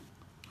 Yeah.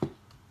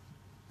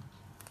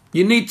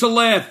 You need to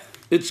laugh.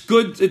 It's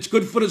good. It's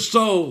good for the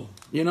soul,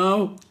 you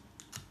know?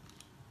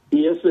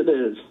 Yes, it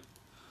is.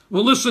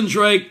 Well, listen,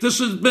 Drake, this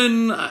has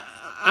been,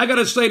 I got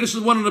to say, this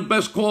is one of the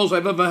best calls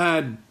I've ever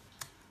had.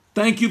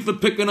 Thank you for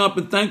picking up,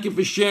 and thank you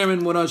for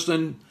sharing with us,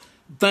 and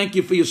thank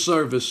you for your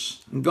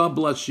service. And God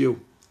bless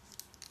you.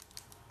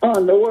 Oh,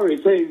 no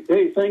worries.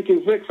 Hey, thank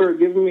you, Vic, for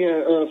giving me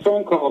a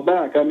phone call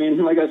back. I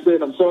mean, like I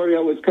said, I'm sorry I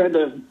was kind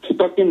of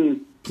stuck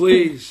in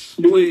Please.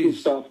 doing some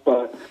stuff,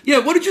 but Yeah,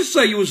 what did you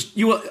say?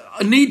 You were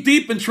knee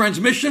deep in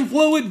transmission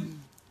fluid?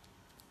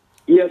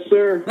 yes,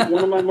 sir.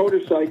 One of my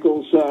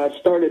motorcycles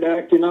started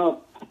acting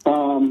up.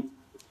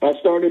 I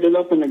started it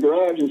up in the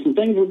garage, and some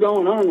things were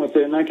going on with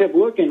it, and I kept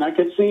looking. I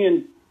kept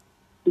seeing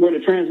where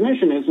the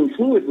transmission is and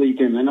fluid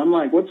leaking, and I'm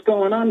like, what's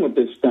going on with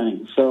this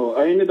thing? So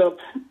I ended up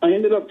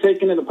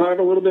taking it apart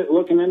a little bit,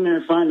 looking in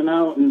there, finding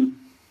out, and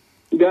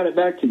got it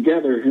back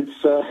together. It's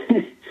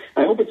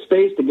I hope it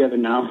stays together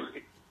now.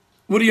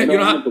 What do you don't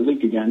know? have to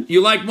leak again.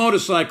 You like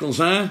motorcycles,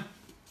 huh?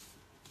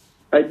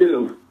 I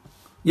do.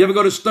 You ever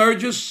go to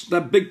Sturgis?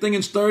 That big thing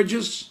in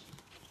Sturgis?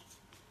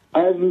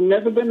 I've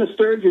never been to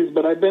Sturgis,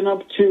 but I've been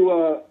up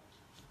to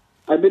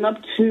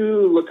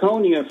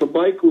Laconia for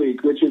Bike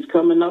Week, which is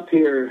coming up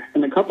here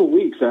in a couple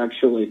weeks,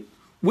 actually.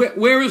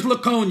 Where is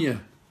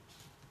Laconia?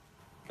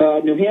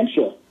 New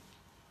Hampshire.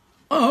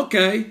 Oh,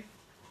 okay.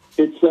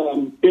 It's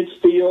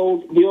the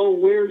old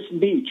Weirs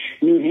Beach,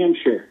 New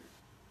Hampshire.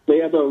 They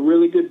have a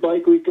really good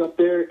bike week up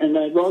there, and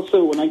I've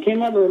also, when I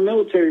came out of the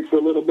military for a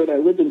little bit, I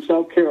lived in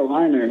South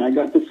Carolina, and I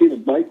got to see the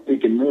bike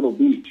week in Myrtle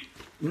Beach.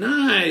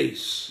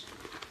 Nice,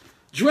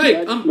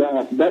 Drake.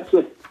 That's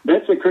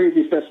a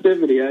crazy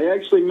festivity. I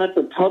actually met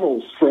the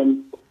Tuttles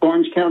from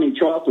Orange County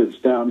Chocolates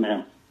down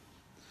there.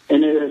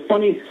 And a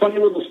funny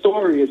little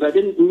story is I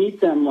didn't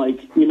meet them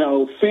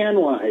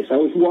fan-wise. I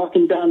was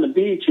walking down the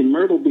beach in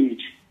Myrtle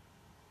Beach,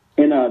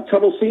 and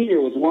Tuttle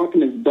Sr. was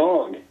walking his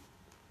dog.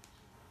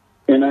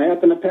 And I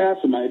happened to pass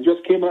him. I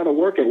just came out of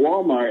work at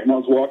Walmart, and I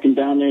was walking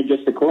down there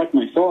just to collect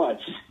my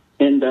thoughts.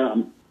 And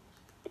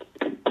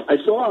I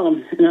saw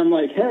him, and I'm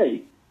like,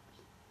 hey,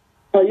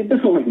 how you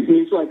doing? And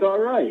he's like, all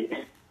right.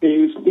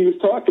 And he was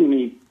talking to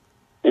me,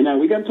 and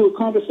we got into a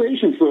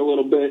conversation for a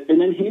little bit,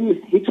 and then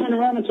he turned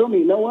around and told me,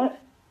 you know what?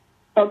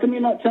 How come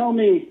you're not telling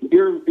me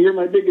you're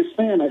my biggest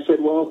fan? I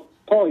said, well,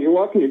 Paul, you're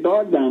walking your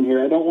dog down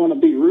here. I don't want to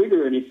be rude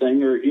or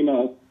anything,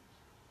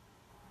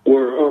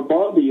 or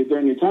bother you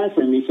during your time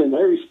frame. He said,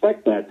 I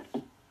respect that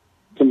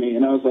to me.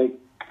 And I was like,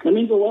 that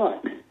means a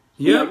lot.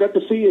 Yeah. I got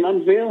to see an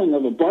unveiling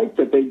of a bike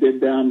that they did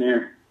down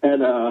there at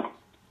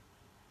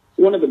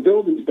one of the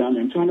buildings down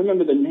there. I'm trying to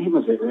remember the name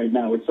of it right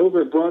now. It's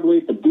over at Broadway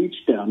at the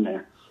beach down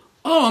there.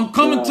 Oh, I'm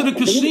coming to the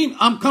casino.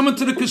 I'm coming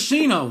to the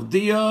casino.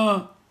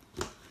 The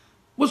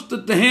what's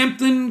the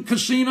Hampton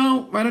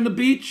Casino right on the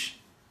beach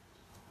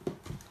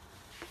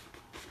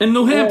in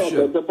New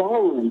Hampshire? The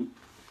ballroom.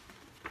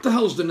 What the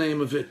hell's the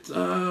name of it?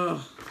 The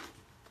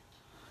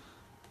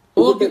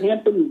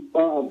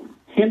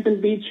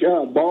Hampton Beach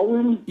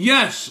Ballroom?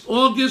 Yes,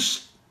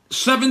 August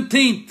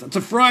 17th. It's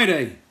a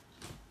Friday.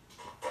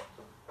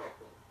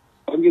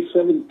 August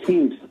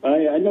 17th.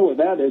 I know what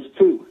that is,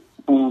 too.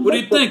 What do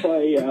you think?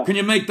 Can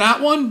you make that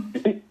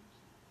one?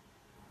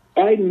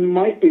 I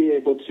might be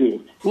able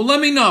to. Well, let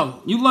me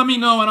know. You let me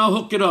know, and I'll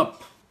hook it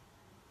up.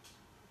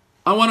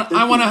 I want to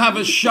have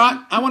a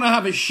shot. I want to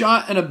have a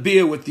shot and a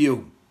beer with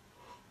you.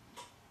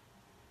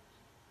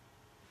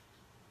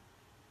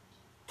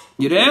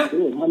 You there?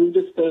 Cool. I'm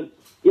just,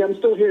 I'm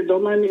still here.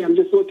 Don't mind me. I'm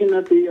just looking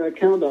at the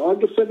calendar.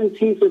 August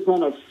 17th is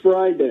on a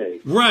Friday.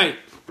 Right.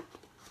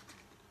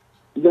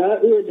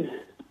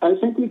 I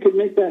think we could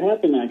make that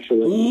happen,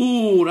 actually.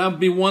 Ooh, that'd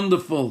be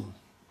wonderful.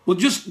 Well,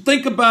 just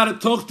think about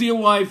it. Talk to your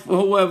wife or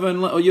whoever,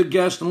 or your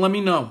guest, and let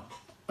me know.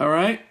 All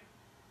right?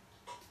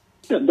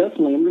 Yeah,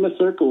 definitely. I'm going to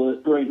circle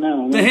it right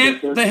now.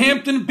 The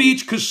Hampton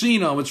Beach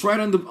Casino. It's right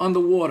on the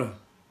water.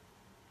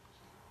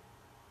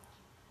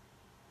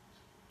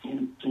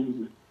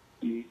 Hampton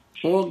Beach.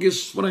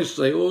 August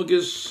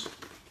 17th.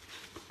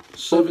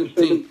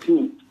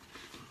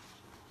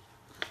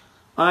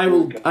 I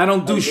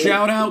don't do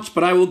shout-outs,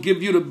 but I will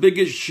give you the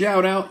biggest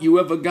shout-out you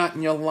ever got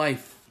in your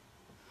life.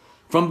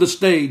 From the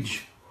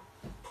stage.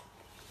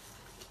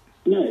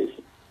 Nice.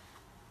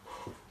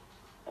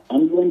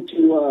 I'm going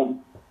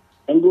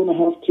to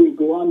have to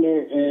go on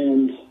there,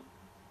 and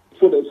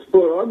for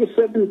August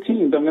 17th,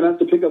 I'm going to have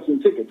to pick up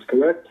some tickets,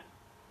 correct?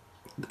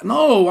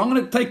 No, I'm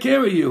going to take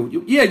care of you.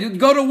 You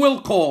go to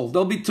Will Call.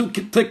 There'll be 2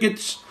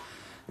 tickets.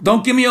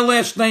 Don't give me your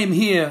last name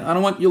here. I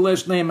don't want your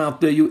last name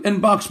out there. You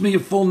inbox me your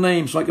full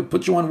name so I can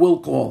put you on Will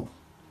Call.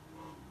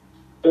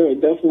 Sure,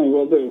 definitely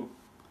will do.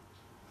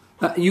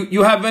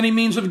 You have any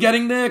means of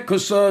getting there?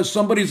 Because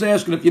somebody's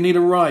asking if you need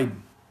a ride.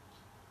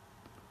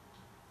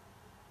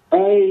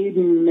 I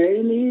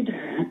may need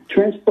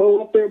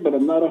transpo up there, but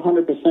I'm not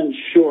 100%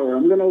 sure.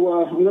 I'm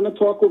gonna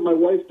talk with my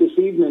wife this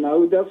evening. I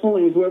would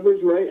definitely,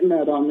 whoever's writing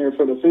that on there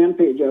for the fan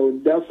page, I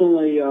would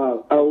definitely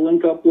I'll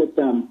link up with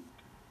them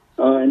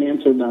and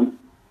answer them.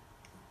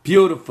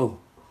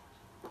 Beautiful.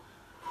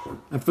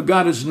 I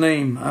forgot his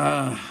name.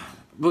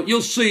 But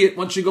you'll see it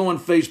once you go on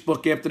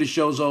Facebook after the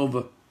show's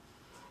over.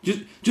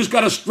 Just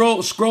got to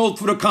scroll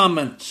through the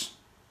comments.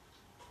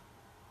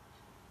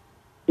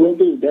 Will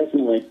do,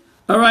 definitely.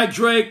 All right,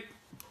 Drake.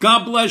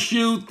 God bless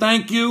you.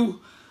 Thank you.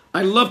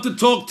 I love to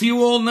talk to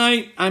you all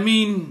night. I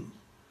mean,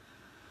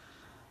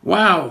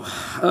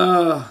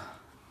 wow.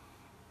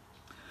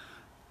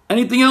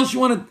 Anything else you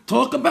want to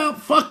talk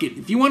about? Fuck it.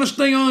 If you want to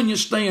stay on, you're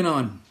staying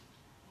on.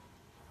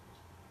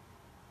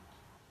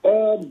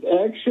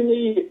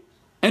 Actually...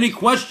 Any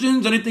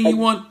questions? Anything you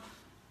want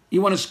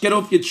to get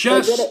off your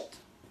chest?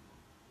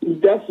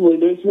 Definitely.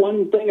 There's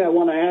one thing I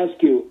want to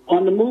ask you.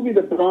 On the movie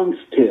The Bronx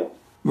Tale.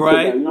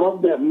 Right. I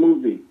love that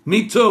movie.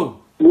 Me too.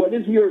 What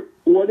is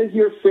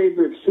your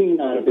favorite scene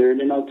out of there? And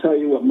then I'll tell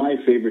you what my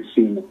favorite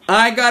scene is.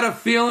 I got a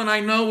feeling I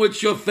know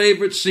what your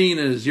favorite scene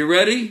is. You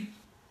ready?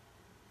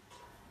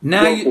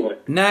 Now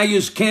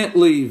you can't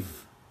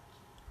leave.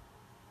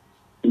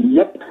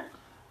 Yep.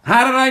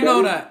 How did I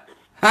know that?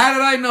 How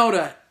did I know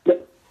that?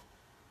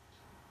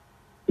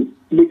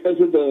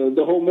 Because of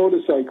the whole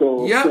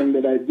motorcycle thing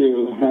that I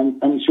do.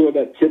 I'm sure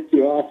that tipped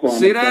you off on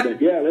See it. that?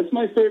 But, yeah, that's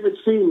my favorite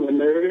scene when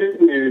they're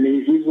in there and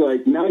he's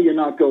like, now you're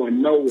not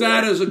going nowhere.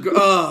 That is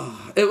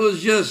it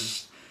was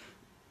just,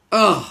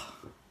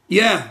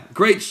 yeah,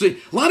 great scene.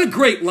 A lot of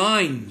great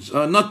lines.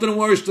 Nothing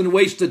worse than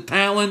wasted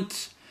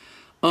talent.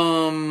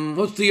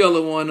 What's the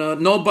other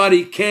one?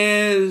 Nobody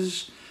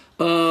cares.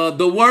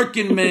 The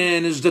working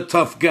man is the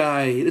tough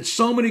guy. It's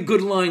so many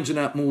good lines in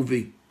that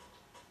movie.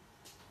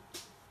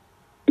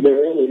 There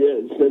really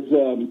is.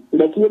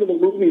 That's one of the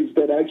movies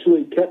that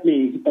actually kept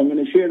me, I'm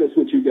going to share this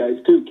with you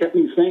guys too, kept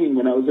me sane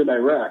when I was in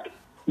Iraq,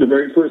 the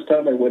very first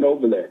time I went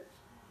over there.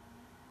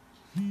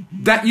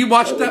 That you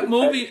watched that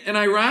movie in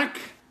Iraq?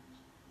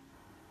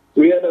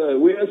 We had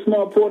a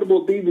small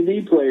portable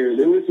DVD player.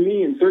 There was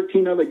me and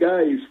 13 other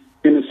guys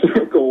in a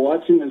circle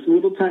watching this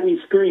little tiny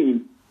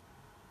screen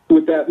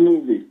with that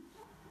movie.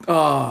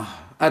 Oh,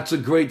 that's a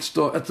great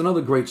story. That's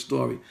another great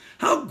story.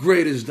 How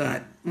great is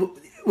that?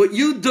 What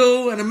you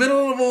do in the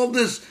middle of all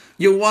this,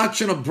 you're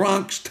watching a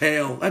Bronx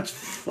Tale. That's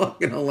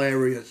fucking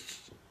hilarious.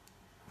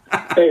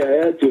 Hey,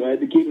 I had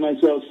to keep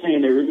myself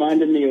sane. It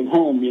reminded me of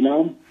home, you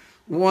know?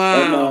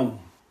 Wow.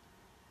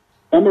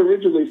 I'm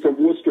originally from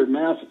Worcester,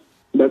 Mass.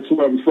 That's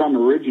where I'm from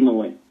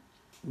originally.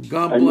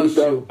 God bless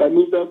you. I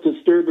moved out to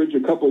Sturbridge a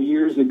couple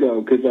years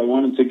ago because I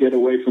wanted to get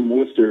away from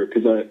Worcester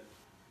because a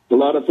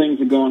lot of things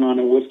are going on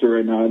in Worcester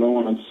right now. I don't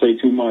want to say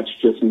too much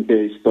just in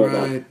case, but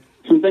right.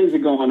 Some things are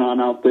going on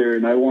out there,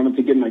 and I wanted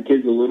to give my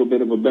kids a little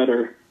bit of a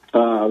better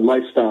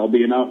lifestyle,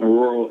 being out in the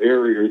rural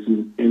areas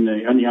and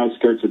on the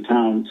outskirts of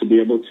town, to be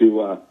able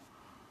to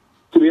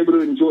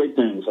enjoy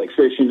things like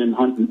fishing and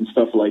hunting and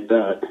stuff like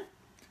that.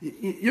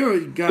 You're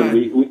a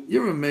guy.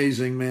 You're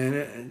amazing,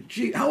 man.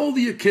 Gee, how old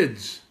are your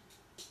kids?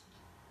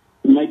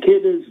 My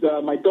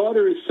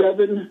daughter is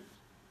 7.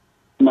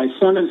 My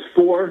son is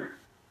 4.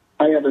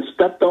 I have a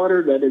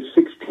stepdaughter that is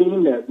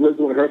 16 that lives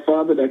with her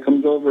father that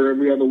comes over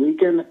every other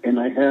weekend, and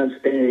I have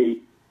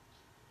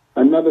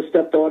another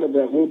stepdaughter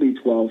that will be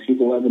 12. She's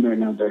 11 right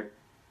now there,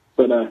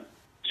 but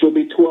she'll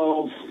be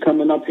 12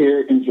 coming up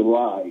here in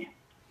July.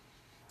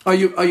 Are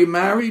you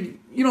married?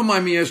 You don't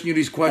mind me asking you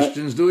these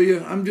questions, do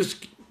you? I'm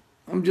just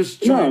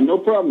trying. No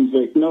problem,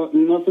 Vic. No,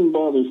 nothing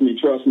bothers me.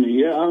 Trust me.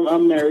 Yeah,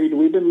 I'm married.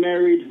 We've been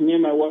married, me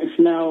and my wife,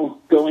 now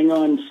going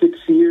on 6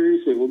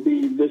 years. It will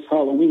be this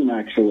Halloween,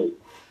 actually.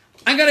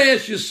 I got to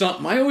ask you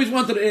something. I always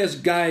wanted to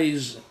ask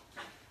guys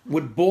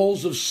with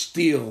balls of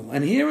steel,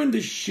 and hearing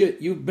the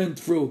shit you've been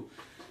through,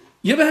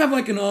 you ever have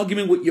like an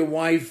argument with your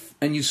wife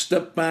and you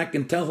step back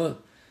and tell her,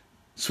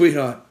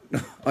 sweetheart,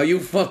 are you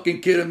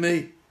fucking kidding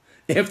me?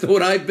 After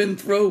what I've been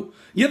through?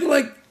 You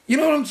ever you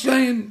know what I'm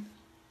saying?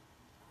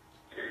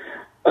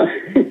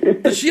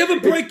 Does she ever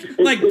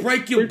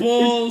break your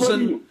balls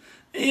and...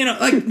 You know,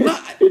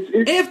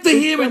 after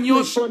hearing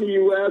your... It's funny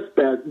you asked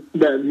that,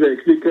 Vic,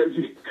 because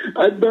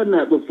I've done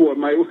that before.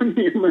 Me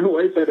and my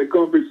wife had a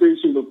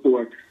conversation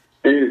before,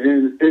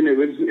 and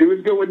it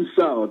was going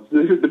south.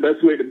 This is the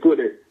best way to put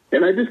it.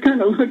 And I just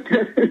kind of looked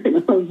at her, and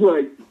I was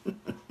like,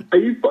 are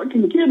you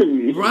fucking kidding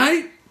me?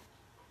 Right?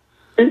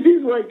 And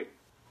she's like,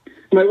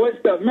 my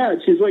wife got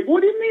mad. She's like,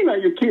 what do you mean, are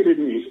you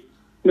kidding me?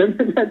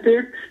 Remember that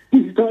there?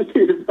 He's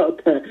talking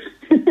about that.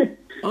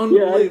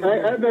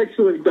 Yeah, I've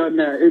actually done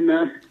that. And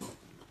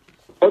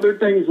other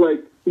things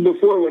like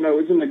before, when I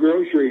was in the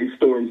grocery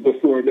stores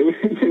before, there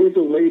was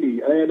a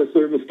lady. I had a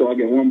service dog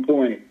at one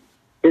point.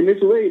 And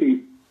this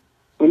lady,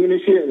 I'm going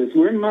to share this.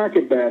 We're in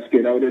Market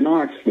Basket out in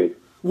Oxford.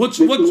 What's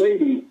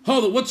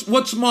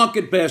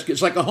Market Basket?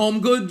 It's like a Home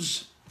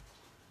Goods?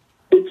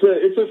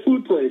 It's a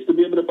food place to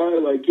be able to buy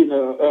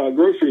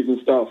groceries and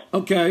stuff.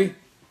 Okay.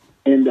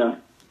 And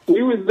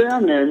we was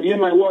down there, me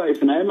and my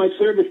wife, and I had my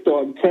service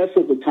dog Tess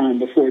at the time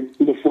before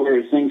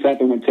things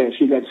happened with Tess.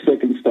 She got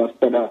sick and stuff,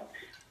 but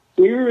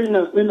we were in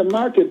the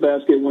Market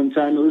Basket one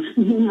time. It was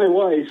me and my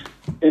wife,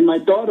 and my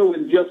daughter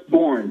was just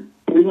born.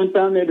 We went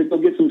down there to go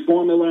get some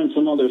formula and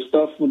some other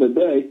stuff for the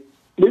day.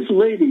 This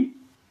lady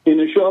in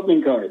a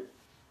shopping cart,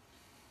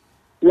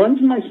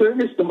 runs my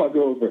service dog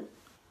over.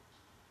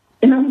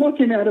 And I'm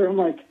looking at her, I'm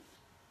like,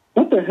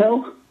 what the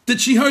hell? Did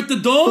she hurt the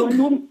dog?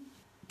 So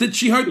Did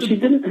she hurt the...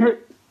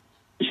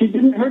 She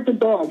didn't hurt the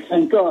dog,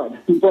 thank God.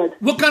 But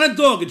what kind of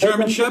dog? A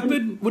German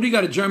Shepherd? What do you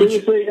got, a German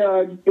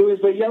Shepherd? It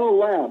was a yellow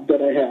lab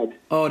that I had.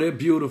 Oh, they're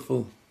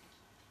beautiful.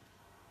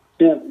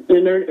 Yeah,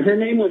 and her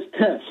name was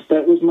Tess.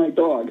 That was my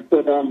dog.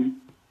 But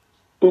when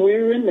we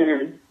were in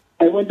there,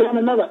 I went down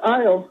another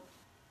aisle.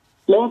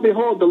 Lo and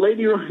behold, the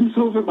lady runs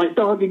over my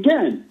dog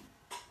again.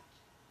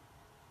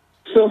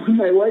 So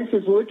my wife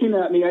is looking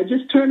at me. I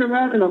just turn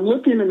around and I'm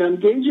looking and I'm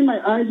gauging my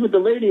eyes with the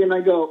lady and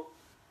I go,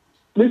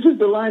 this is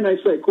the line I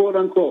say, quote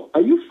unquote,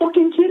 are you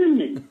fucking kidding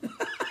me?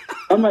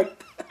 I'm like,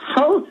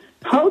 how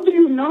do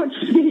you not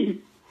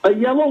see a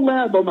yellow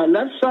lab on my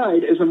left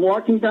side as I'm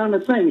walking down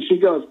the thing? She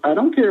goes, I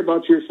don't care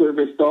about your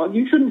service dog.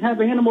 You shouldn't have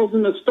animals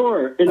in the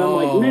store. And I'm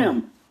like,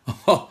 ma'am,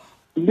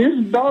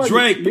 this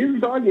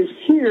dog is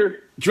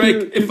here.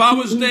 Drake, if I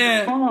was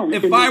there,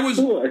 if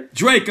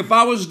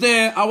I was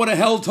there, I would have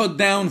held her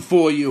down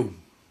for you.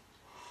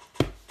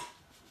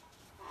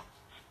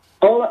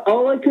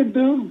 All I could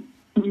do,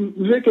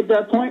 Vic, at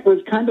that point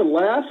was kind of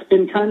laugh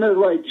and kind of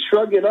like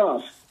shrug it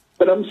off.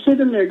 But I'm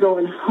sitting there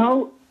going,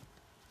 how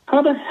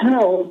the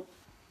hell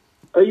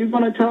are you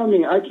going to tell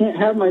me I can't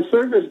have my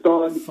service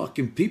dog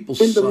fucking people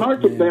in the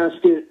market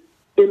basket?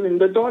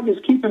 And the dog is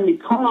keeping me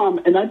calm,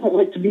 and I don't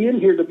like to be in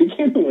here to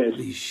begin with.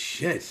 Holy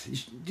shit.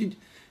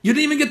 You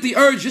didn't even get the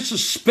urge just to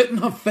spit in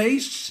her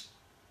face?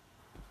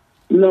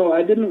 No,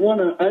 I didn't want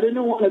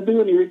to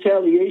do any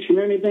retaliation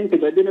or anything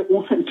because I didn't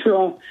want to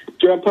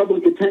draw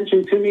public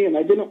attention to me, and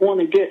I didn't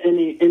want to get in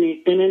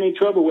any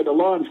trouble with the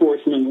law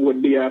enforcement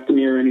would be after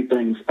me or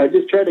anything. I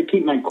just tried to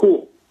keep my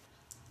cool.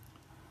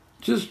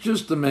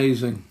 Just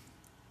amazing.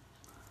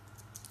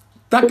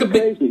 That could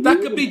be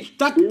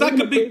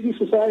crazy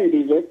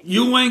society, Vic.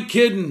 You ain't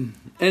kidding.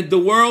 And the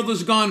world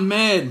has gone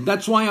mad.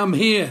 That's why I'm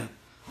here.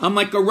 I'm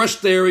like a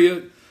rest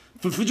area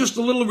for just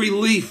a little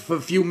relief for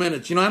a few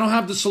minutes. You know, I don't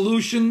have the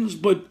solutions,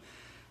 but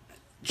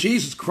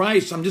Jesus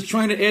Christ, I'm just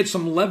trying to add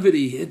some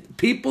levity.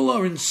 People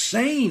are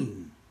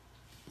insane.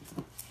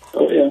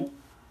 Oh yeah.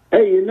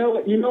 Hey, you know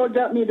what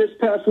got me this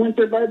past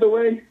winter, by the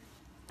way?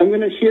 I'm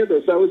going to share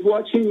this. I was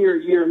watching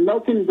your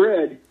Melting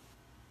Bread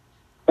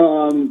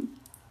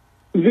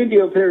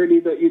video parody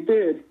that you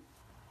did,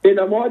 and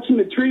I'm watching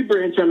the tree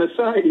branch on the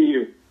side of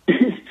you.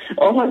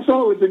 All I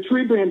saw was the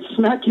tree branch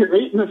smack you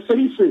right in the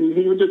face, and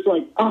you were just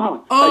like, I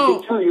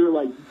could tell you were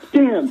like,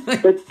 damn,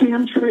 that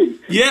damn tree.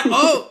 Yeah,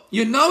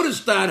 you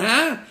noticed that,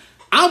 huh?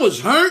 I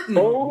was hurting.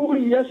 Oh,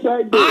 yes,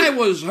 I did. I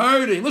was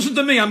hurting. Listen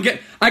to me,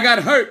 I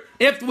got hurt.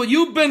 After what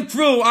you've been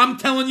through, I'm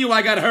telling you,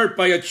 I got hurt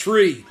by a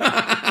tree.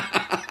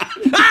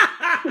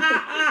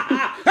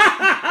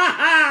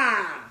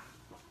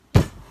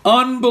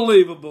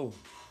 Unbelievable.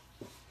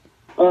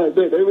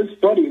 It was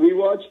funny. We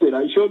watched it.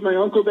 I showed my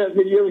uncle that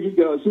video. He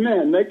goes,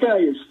 man, that guy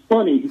is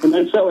funny. And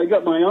that's how I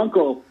got my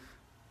uncle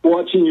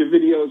watching your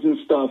videos and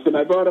stuff. And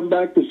I brought him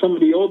back to some of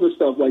the older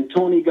stuff, like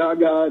Tony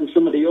Gaga and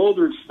some of the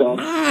older stuff.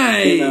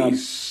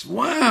 Nice.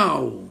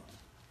 Wow.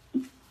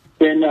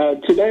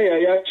 And today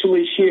I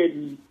actually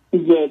shared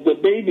the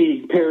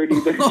baby parody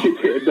that you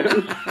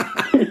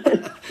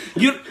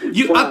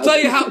did. Wow. I'll tell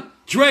you how,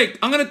 Drake,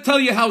 I'm going to tell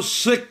you how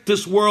sick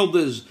this world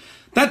is.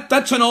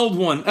 That's an old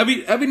one.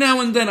 Every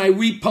now and then I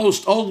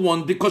repost old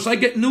one because I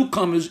get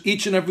newcomers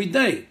each and every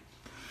day.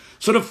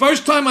 So the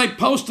first time I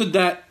posted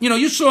that,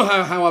 you saw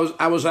how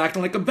I was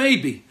acting like a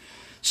baby.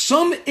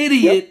 Some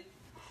idiot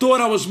thought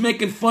I was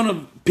making fun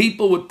of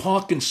people with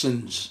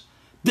Parkinson's.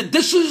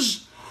 This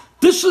is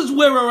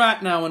where we're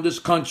at now in this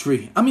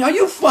country. I mean, are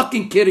you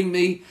fucking kidding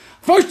me?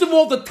 First of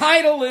all, the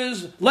title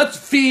is Let's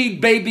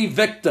Feed Baby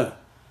Victor.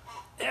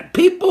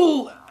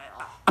 People,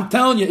 I'm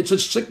telling you, it's a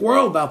sick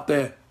world out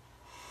there.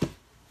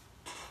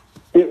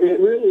 It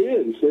really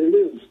is. It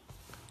is.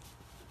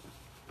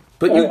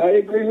 But I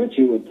agree with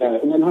you with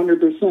that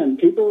 100%.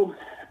 People,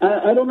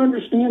 I don't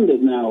understand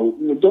it now.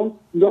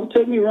 Don't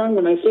take me wrong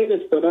when I say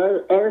this, but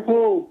our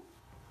whole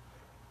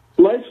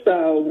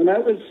lifestyle when I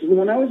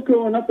was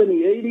growing up in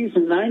the 80s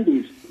and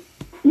 90s,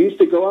 we used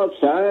to go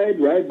outside,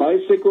 ride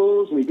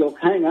bicycles, we go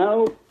hang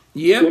out.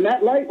 Yep. When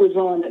that light was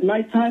on at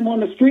nighttime on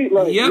the street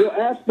light, your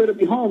ass better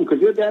be home because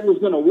your dad was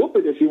going to whoop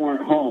it if you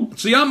weren't home.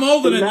 See, I'm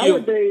older than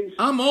you.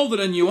 I'm older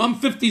than you. I'm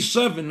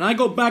 57. I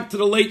go back to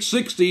the late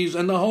 60s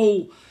and the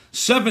whole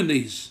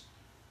 70s.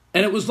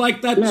 And it was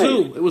like that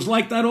too. It was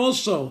like that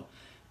also.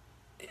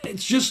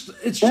 It's just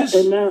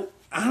now,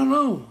 I don't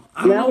know.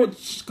 I don't know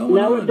what's going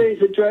on. Nowadays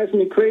it drives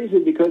me crazy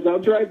because I'll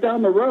drive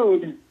down the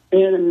road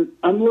and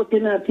I'm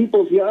looking at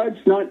people's yards,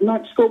 not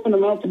scoping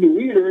them out to be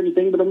weird or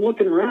anything, but I'm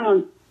looking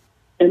around.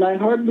 And I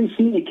hardly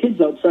see any kids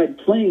outside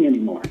playing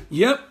anymore.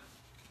 Yep.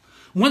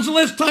 When's the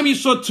last time you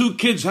saw two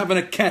kids having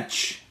a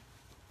catch?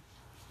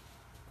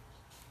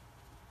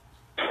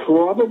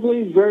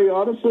 Probably, very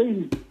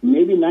honestly,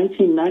 maybe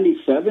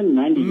 1997,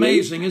 98.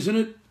 Amazing, isn't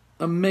it?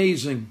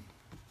 Amazing.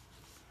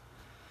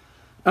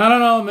 I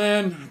don't know,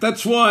 man.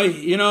 That's why,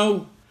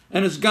 and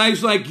it's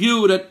guys like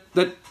you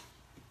that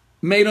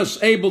made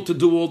us able to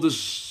do all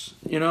this,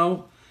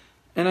 And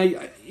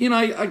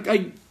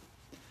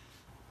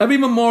every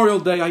Memorial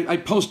Day, I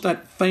post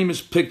that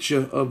famous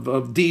picture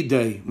of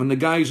D-Day when the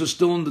guys are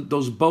still in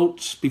those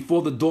boats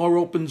before the door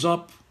opens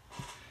up,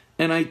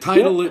 and I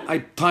title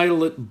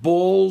it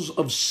 "Balls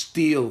of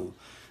Steel."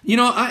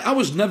 I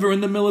was never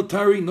in the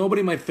military. Nobody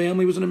in my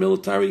family was in the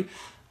military.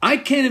 I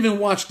can't even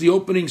watch the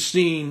opening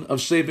scene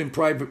of Saving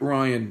Private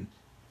Ryan.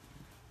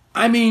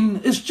 I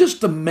mean, it's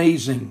just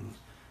amazing.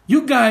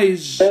 You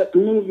guys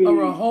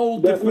are a whole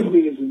different... That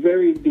movie is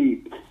very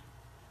deep.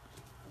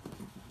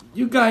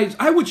 You guys,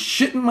 I would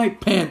shit in my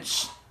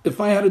pants if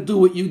I had to do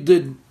what you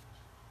did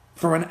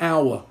for an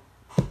hour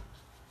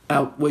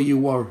out where you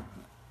were.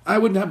 I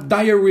would have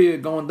diarrhea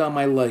going down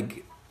my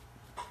leg.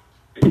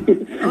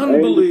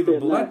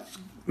 Unbelievable.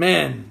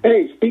 Man.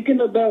 Hey, speaking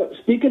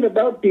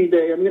about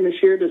D-Day, I'm going to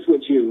share this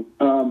with you.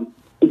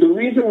 The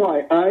reason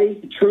why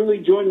I truly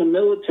joined the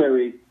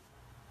military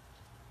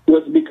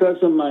was because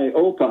of my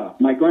opa,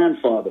 my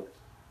grandfather.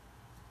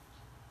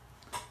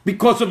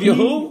 Because of your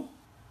who?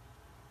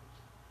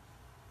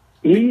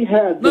 He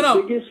had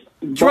the biggest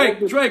Drake,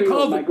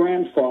 hold my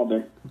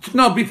grandfather.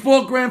 No,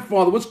 before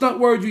grandfather. What's that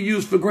word you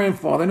use for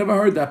grandfather? I never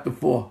heard that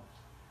before.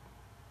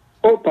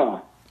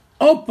 Opa.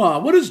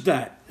 Opa, what is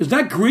that? Is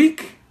that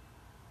Greek?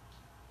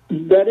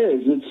 That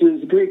is.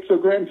 It's Greek for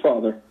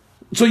grandfather.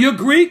 So you're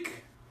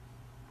Greek?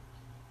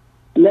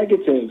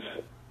 Negative.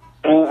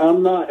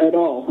 I'm not at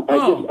all.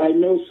 Oh. I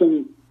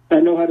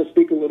know how to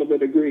speak a little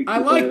bit of Greek. I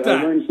like that.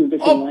 I learned some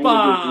different languages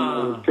when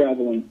I was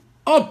traveling.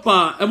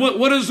 Opa. And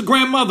what is the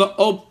grandmother?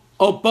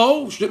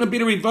 Oppo? Shouldn't it be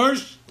the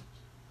reverse?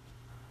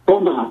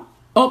 Oma.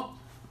 Oh.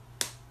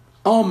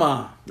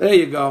 Oma. There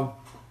you go.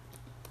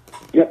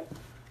 Yep.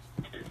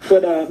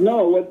 But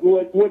no,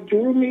 what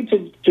drew me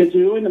to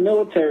join the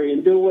military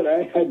and do what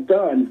I had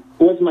done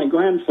was my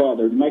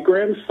grandfather. My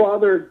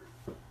grandfather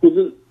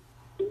was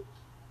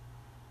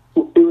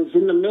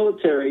in the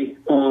military.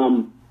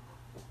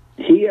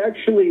 He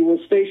actually was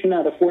stationed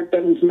out of Fort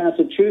Devens,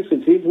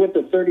 Massachusetts. He's with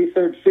the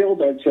 33rd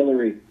Field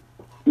Artillery.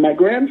 My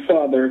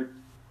grandfather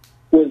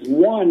was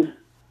one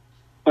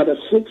out of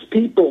 60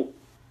 people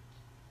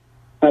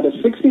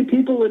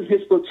in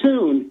his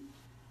platoon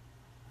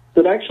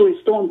that actually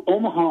stormed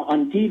Omaha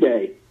on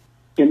D-Day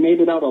and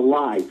made it out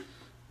alive.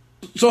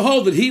 So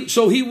hold it.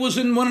 He was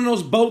in one of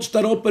those boats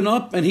that open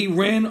up and he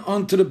ran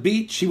onto the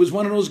beach? He was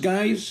one of those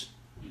guys?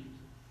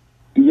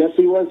 Yes,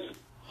 he was.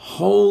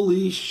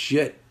 Holy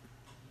shit.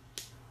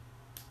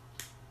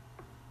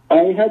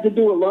 I had to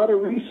do a lot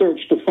of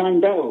research to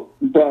find out,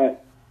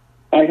 but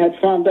I had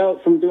found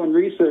out from doing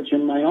research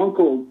and my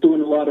uncle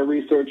doing a lot of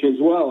research as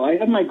well. I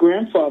have my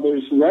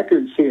grandfather's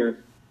records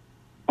here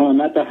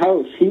at the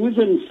house. He was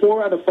in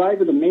 4 out of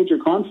 5 of the major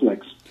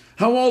conflicts.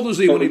 How old was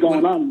he when he was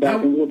going on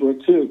back in World War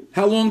II?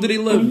 How long did he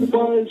live?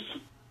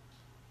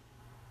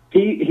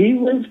 He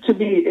lived to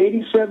be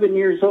 87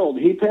 years old.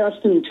 He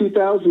passed in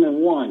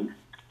 2001.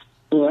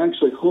 Well,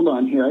 actually, hold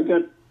on here.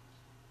 Let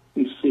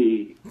me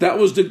see. That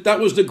was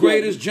the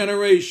greatest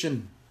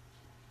generation.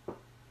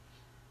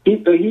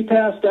 He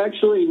passed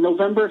actually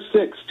November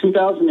 6,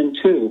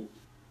 2002.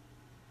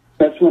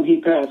 That's when he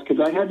passed, because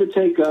I had to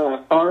take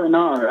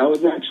R&R. I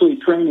was actually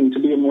training to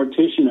be a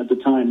mortician at the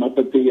time up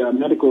at the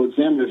medical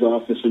examiner's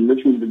office in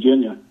Richmond,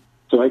 Virginia.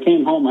 So I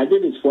came home. I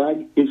did his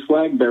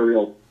flag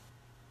burial.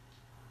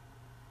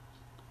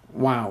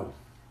 Wow.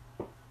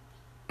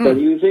 But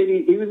he was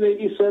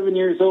 87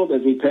 years old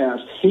as he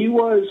passed. He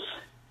was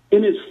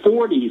in his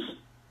 40s.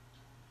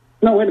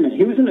 No, wait a minute.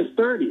 He was in his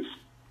 30s.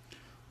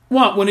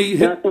 What, when he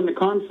hit... Back when the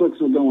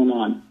conflicts were going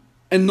on.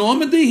 In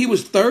Normandy, he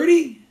was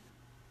 30?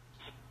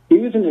 He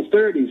was in his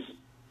 30s.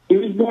 He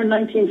was born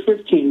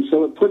 1915,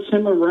 so it puts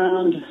him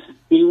around...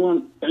 He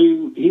was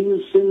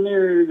in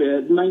there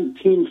at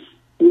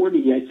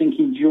 1940, I think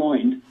he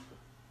joined.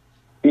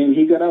 And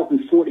he got out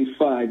in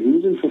 45. He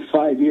was in for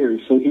 5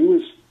 years, so he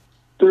was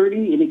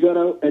 30, and he got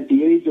out at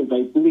the age of,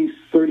 I believe,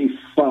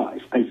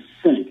 35, I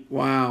think.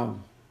 Wow.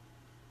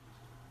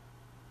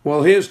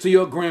 Well, here's to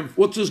your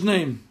What's his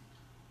name?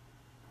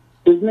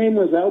 His name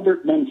was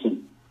Albert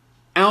Benson.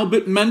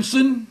 Albert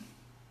Benson?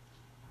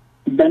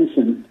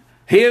 Benson.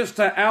 Here's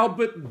to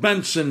Albert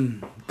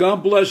Benson. God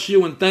bless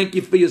you and thank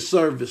you for your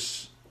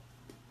service.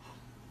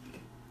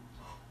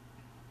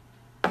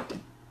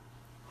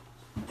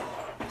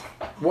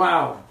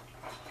 Wow.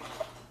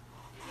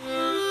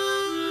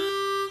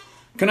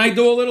 Can I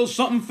do a little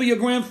something for your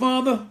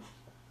grandfather?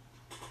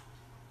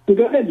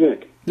 Go ahead,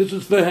 Vic. This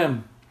is for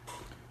him.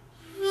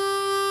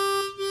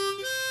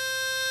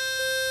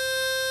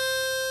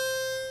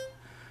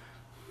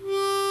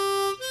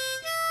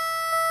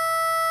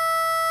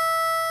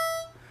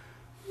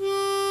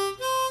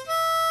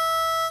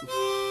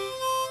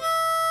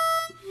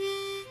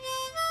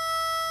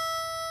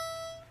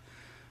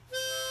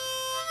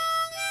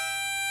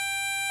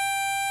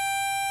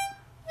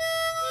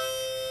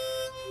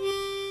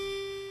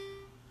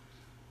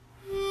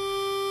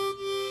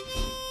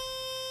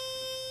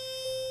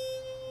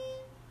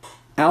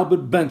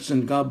 Albert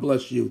Benson, God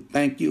bless you.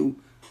 Thank you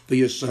for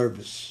your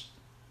service.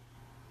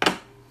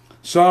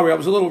 Sorry, I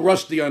was a little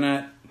rusty on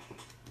that.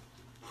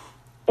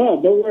 Oh,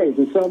 no worries.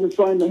 It sounded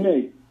fine to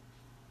me.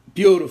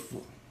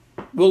 Beautiful.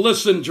 Well,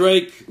 listen,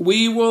 Drake,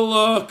 we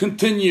will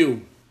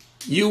continue.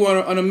 You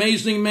are an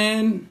amazing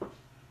man,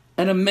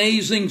 an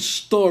amazing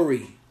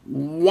story.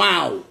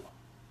 Wow.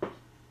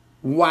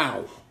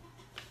 Wow.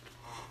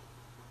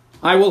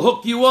 I will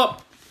hook you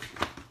up.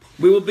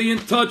 We will be in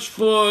touch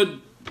for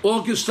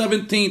August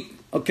 17th,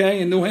 okay,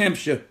 in New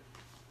Hampshire.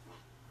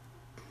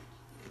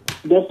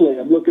 Definitely.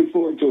 I'm looking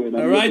forward to it.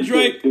 All right,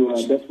 Drake.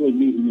 Definitely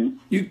meeting you.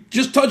 You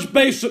just touch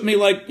base with me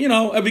like,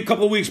 every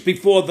couple of weeks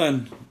before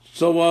then.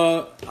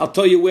 So I'll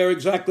tell you where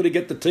exactly to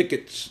get the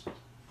tickets.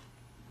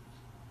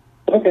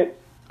 Okay.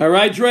 All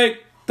right,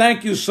 Drake.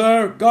 Thank you,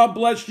 sir. God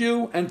bless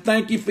you, and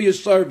thank you for your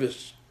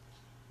service.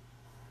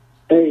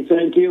 Hey,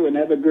 thank you, and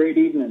have a great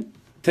evening.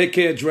 Take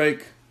care,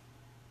 Drake.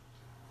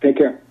 Take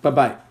care.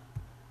 Bye-bye.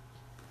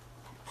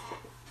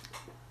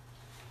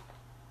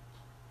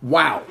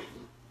 Wow.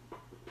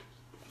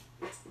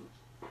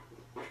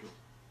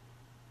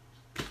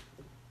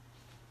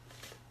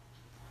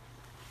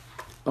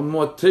 A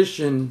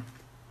mortician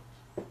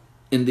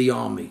in the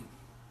army.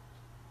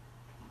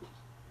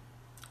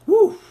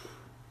 Woo.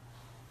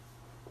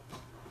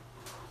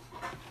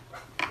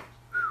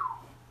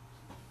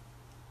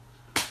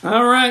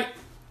 All right.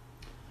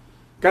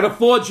 Got to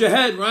forge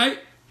ahead, right?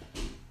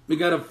 We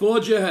got to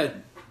forge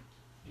ahead.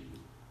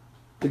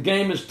 The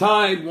game is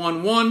tied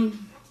 1-1.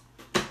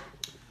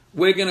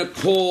 We're going to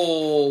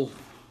call...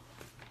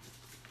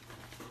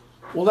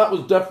 Well, that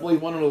was definitely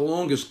one of the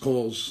longest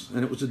calls,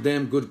 and it was a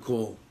damn good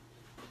call.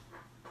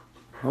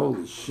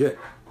 Holy shit.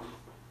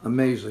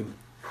 Amazing.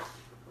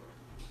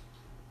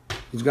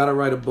 He's got to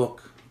write a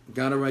book.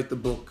 Got to write the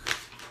book.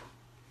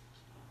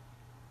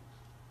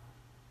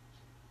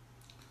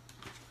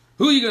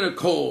 Who are you going to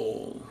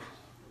call?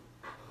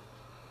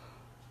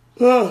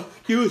 Oh,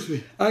 excuse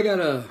me.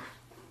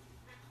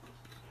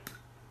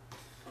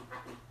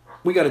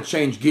 We got to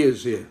change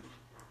gears here.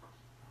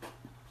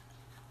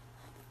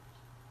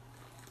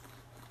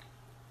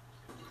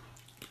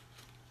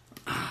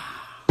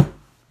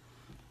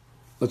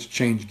 Let's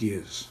change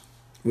gears.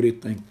 What do you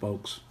think,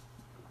 folks?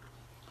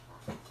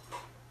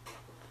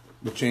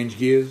 We'll change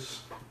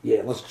gears?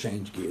 Yeah, let's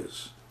change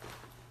gears.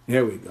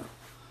 Here we go.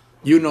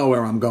 You know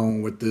where I'm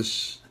going with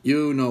this.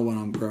 You know where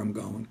I'm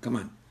going. Come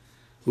on.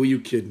 Who are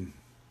you kidding?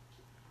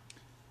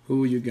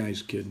 Who are you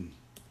guys kidding?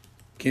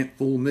 Can't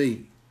fool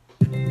me.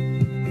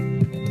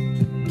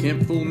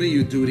 Can't fool me,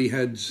 you duty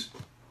heads.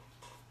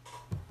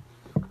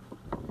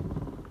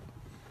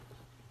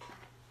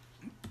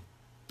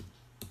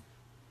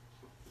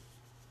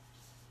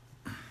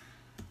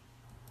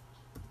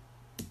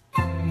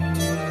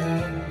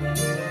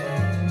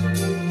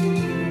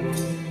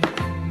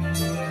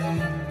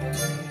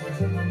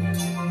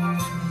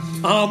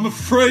 I'm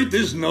afraid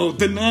there's no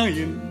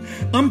denying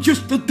I'm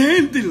just a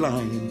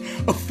dandelion,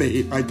 a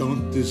fate I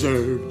don't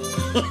deserve.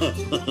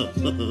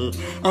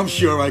 I'm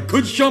sure I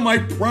could show my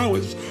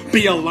prowess,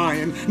 be a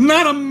lion,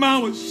 not a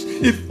mouse,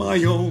 if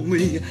I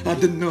only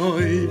had the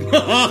nerve.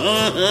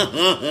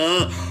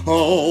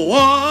 Oh,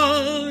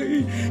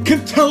 I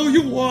can tell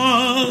you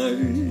why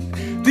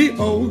the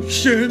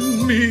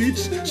ocean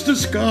meets the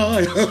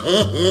sky.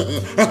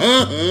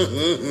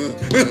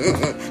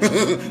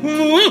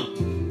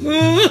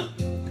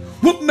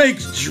 What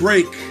makes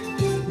Drake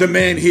the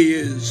man he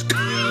is?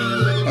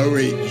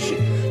 Courage.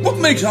 What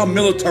makes our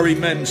military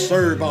men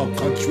serve our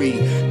country?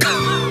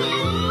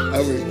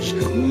 Courage.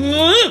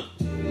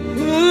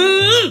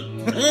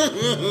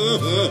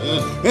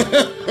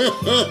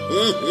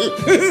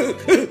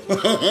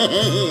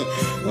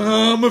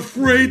 I'm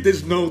afraid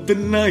there's no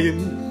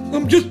denying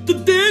I'm just a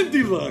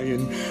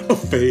dandelion, a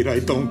fate I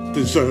don't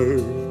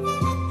deserve.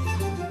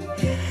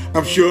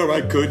 I'm sure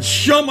I could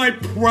show my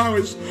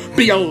prowess,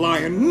 be a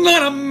lion,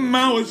 not a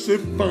mouse, if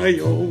I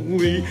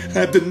only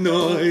had the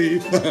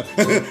knife.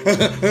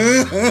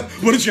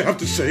 What did you have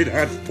to say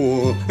that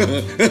for?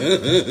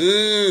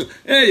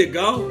 There you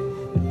go.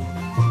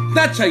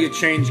 That's how you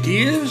change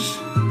gears.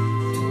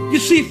 You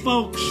see,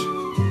 folks,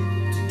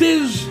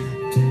 there's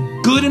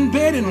good and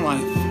bad in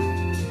life.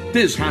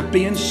 There's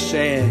happy and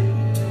sad.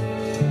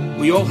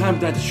 We all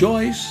have that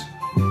choice.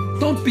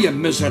 Don't be a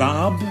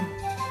miserable.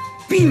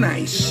 Be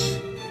nice.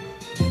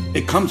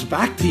 It comes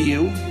back to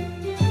you.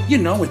 You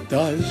know it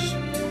does.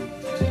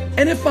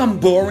 And if I'm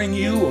boring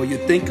you or you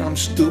think I'm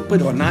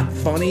stupid or not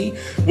funny,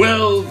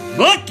 well,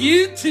 fuck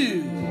you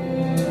too.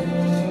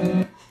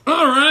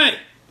 All right.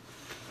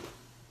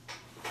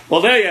 Well,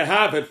 there you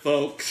have it,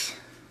 folks.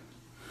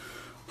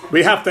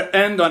 We have to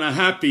end on a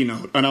happy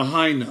note, on a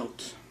high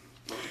note.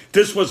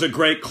 This was a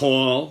great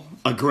call,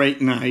 a great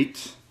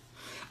night.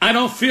 I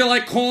don't feel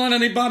like calling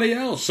anybody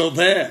else, so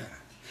there.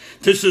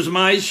 This is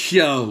my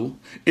show.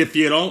 If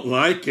you don't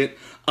like it,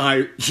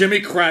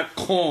 Jimmy crack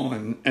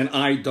corn, and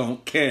I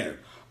don't care.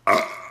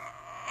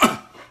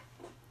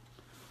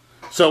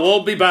 So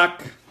we'll be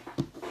back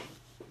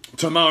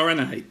tomorrow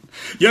night.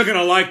 You're going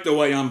to like the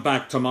way I'm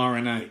back tomorrow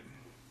night.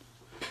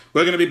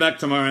 We're going to be back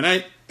tomorrow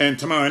night, and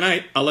tomorrow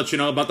night, I'll let you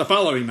know about the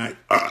following night.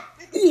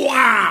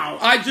 Wow!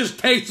 I just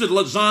tasted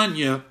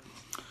lasagna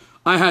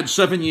I had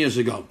 7 years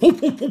ago.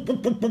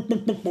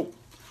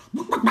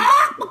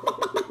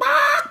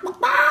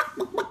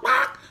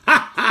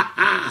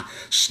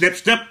 Snip,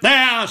 step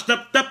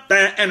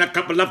there, and a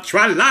couple of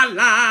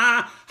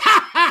tra-la-la. Ha,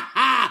 ha,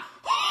 ha!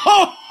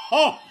 Ho,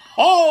 ho,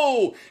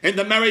 ho! In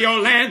the merry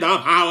old land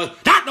of ours.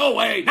 Not no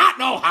way, not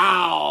no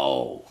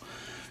how.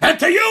 And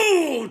to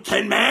you,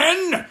 Tin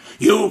Man,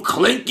 you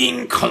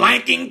clinking,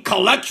 clanking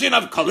collection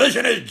of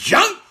collisionist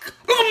junk.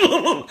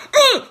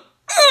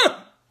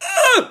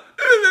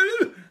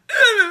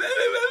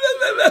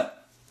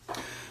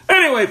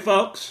 Anyway,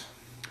 folks.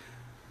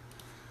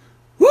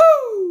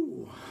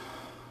 Woo!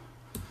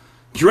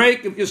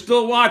 Drake, if you're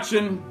still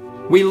watching,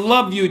 we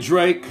love you,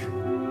 Drake.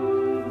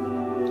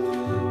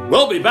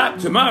 We'll be back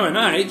tomorrow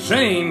night,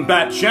 same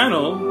bat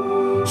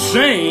channel,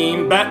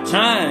 same bat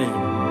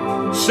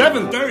time,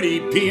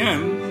 7:30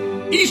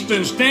 p.m.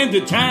 Eastern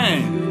Standard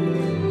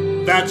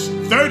Time. That's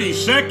 30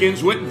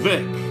 seconds with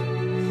Vic.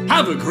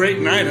 Have a great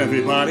night,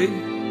 everybody.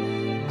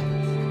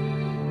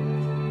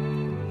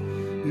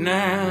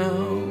 Now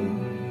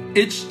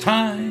it's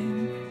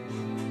time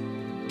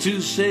to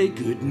say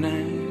good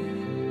night.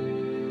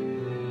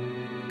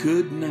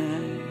 Good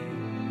night.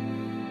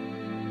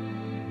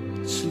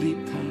 Sleep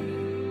tight.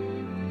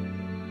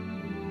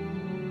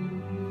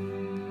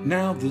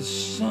 Now the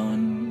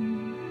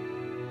sun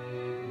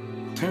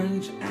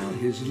turns out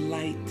his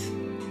light.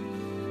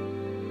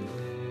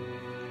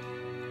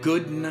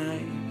 Good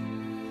night.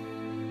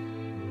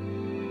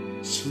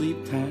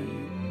 Sleep tight.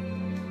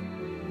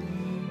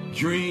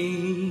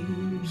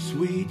 Dream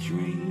sweet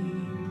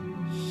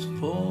dreams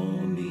for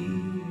me.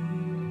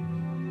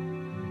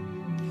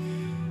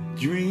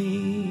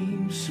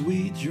 Dream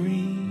sweet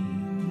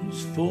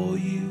dreams for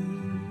you.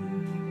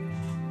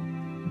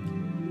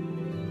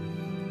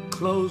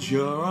 Close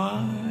your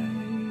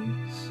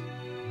eyes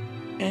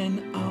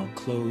and I'll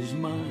close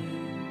mine.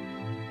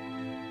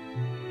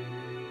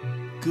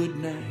 Good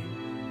night.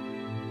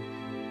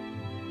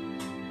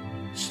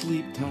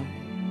 Sleep tight.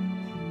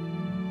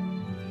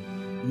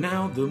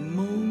 Now the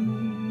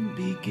moon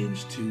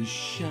begins to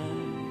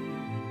shine.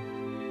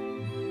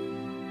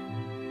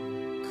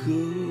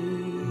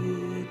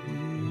 Good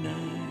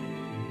night.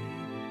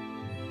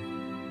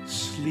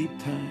 Sleep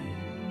tight.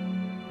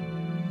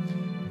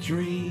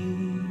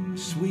 Dream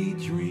sweet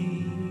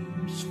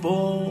dreams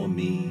for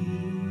me.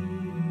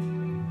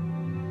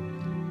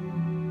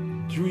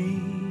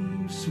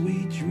 Dream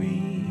sweet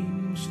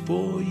dreams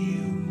for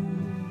you.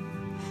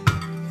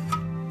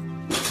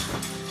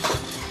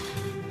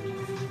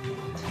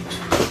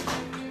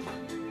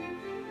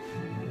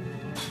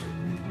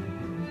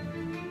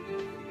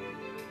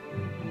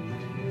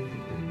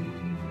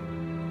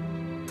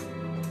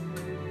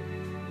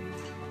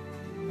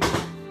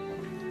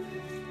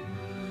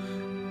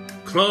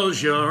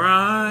 Close your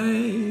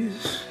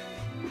eyes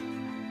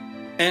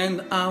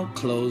and I'll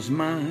close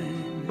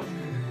mine.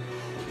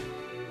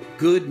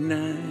 Good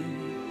night.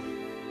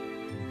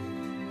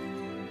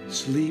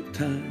 Sleep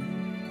tight.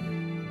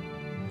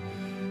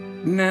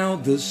 Now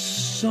the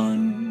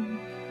sun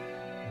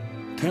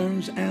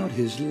turns out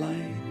his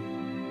light.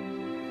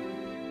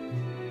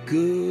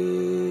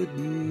 Good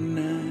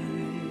night.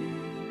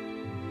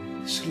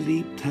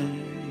 Sleep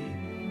tight.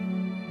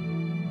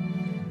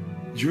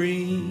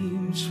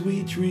 Dream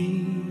sweet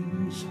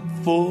dreams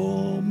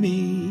for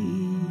me.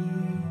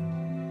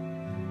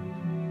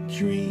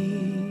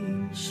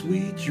 Dream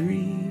sweet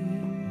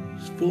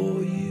dreams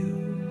for you.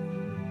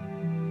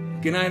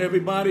 Good night,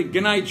 everybody.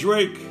 Good night,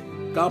 Drake.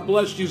 God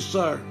bless you,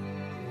 sir.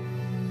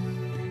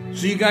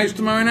 See you guys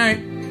tomorrow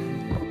night.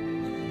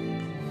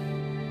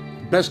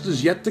 Best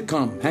is yet to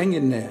come. Hang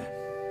in there.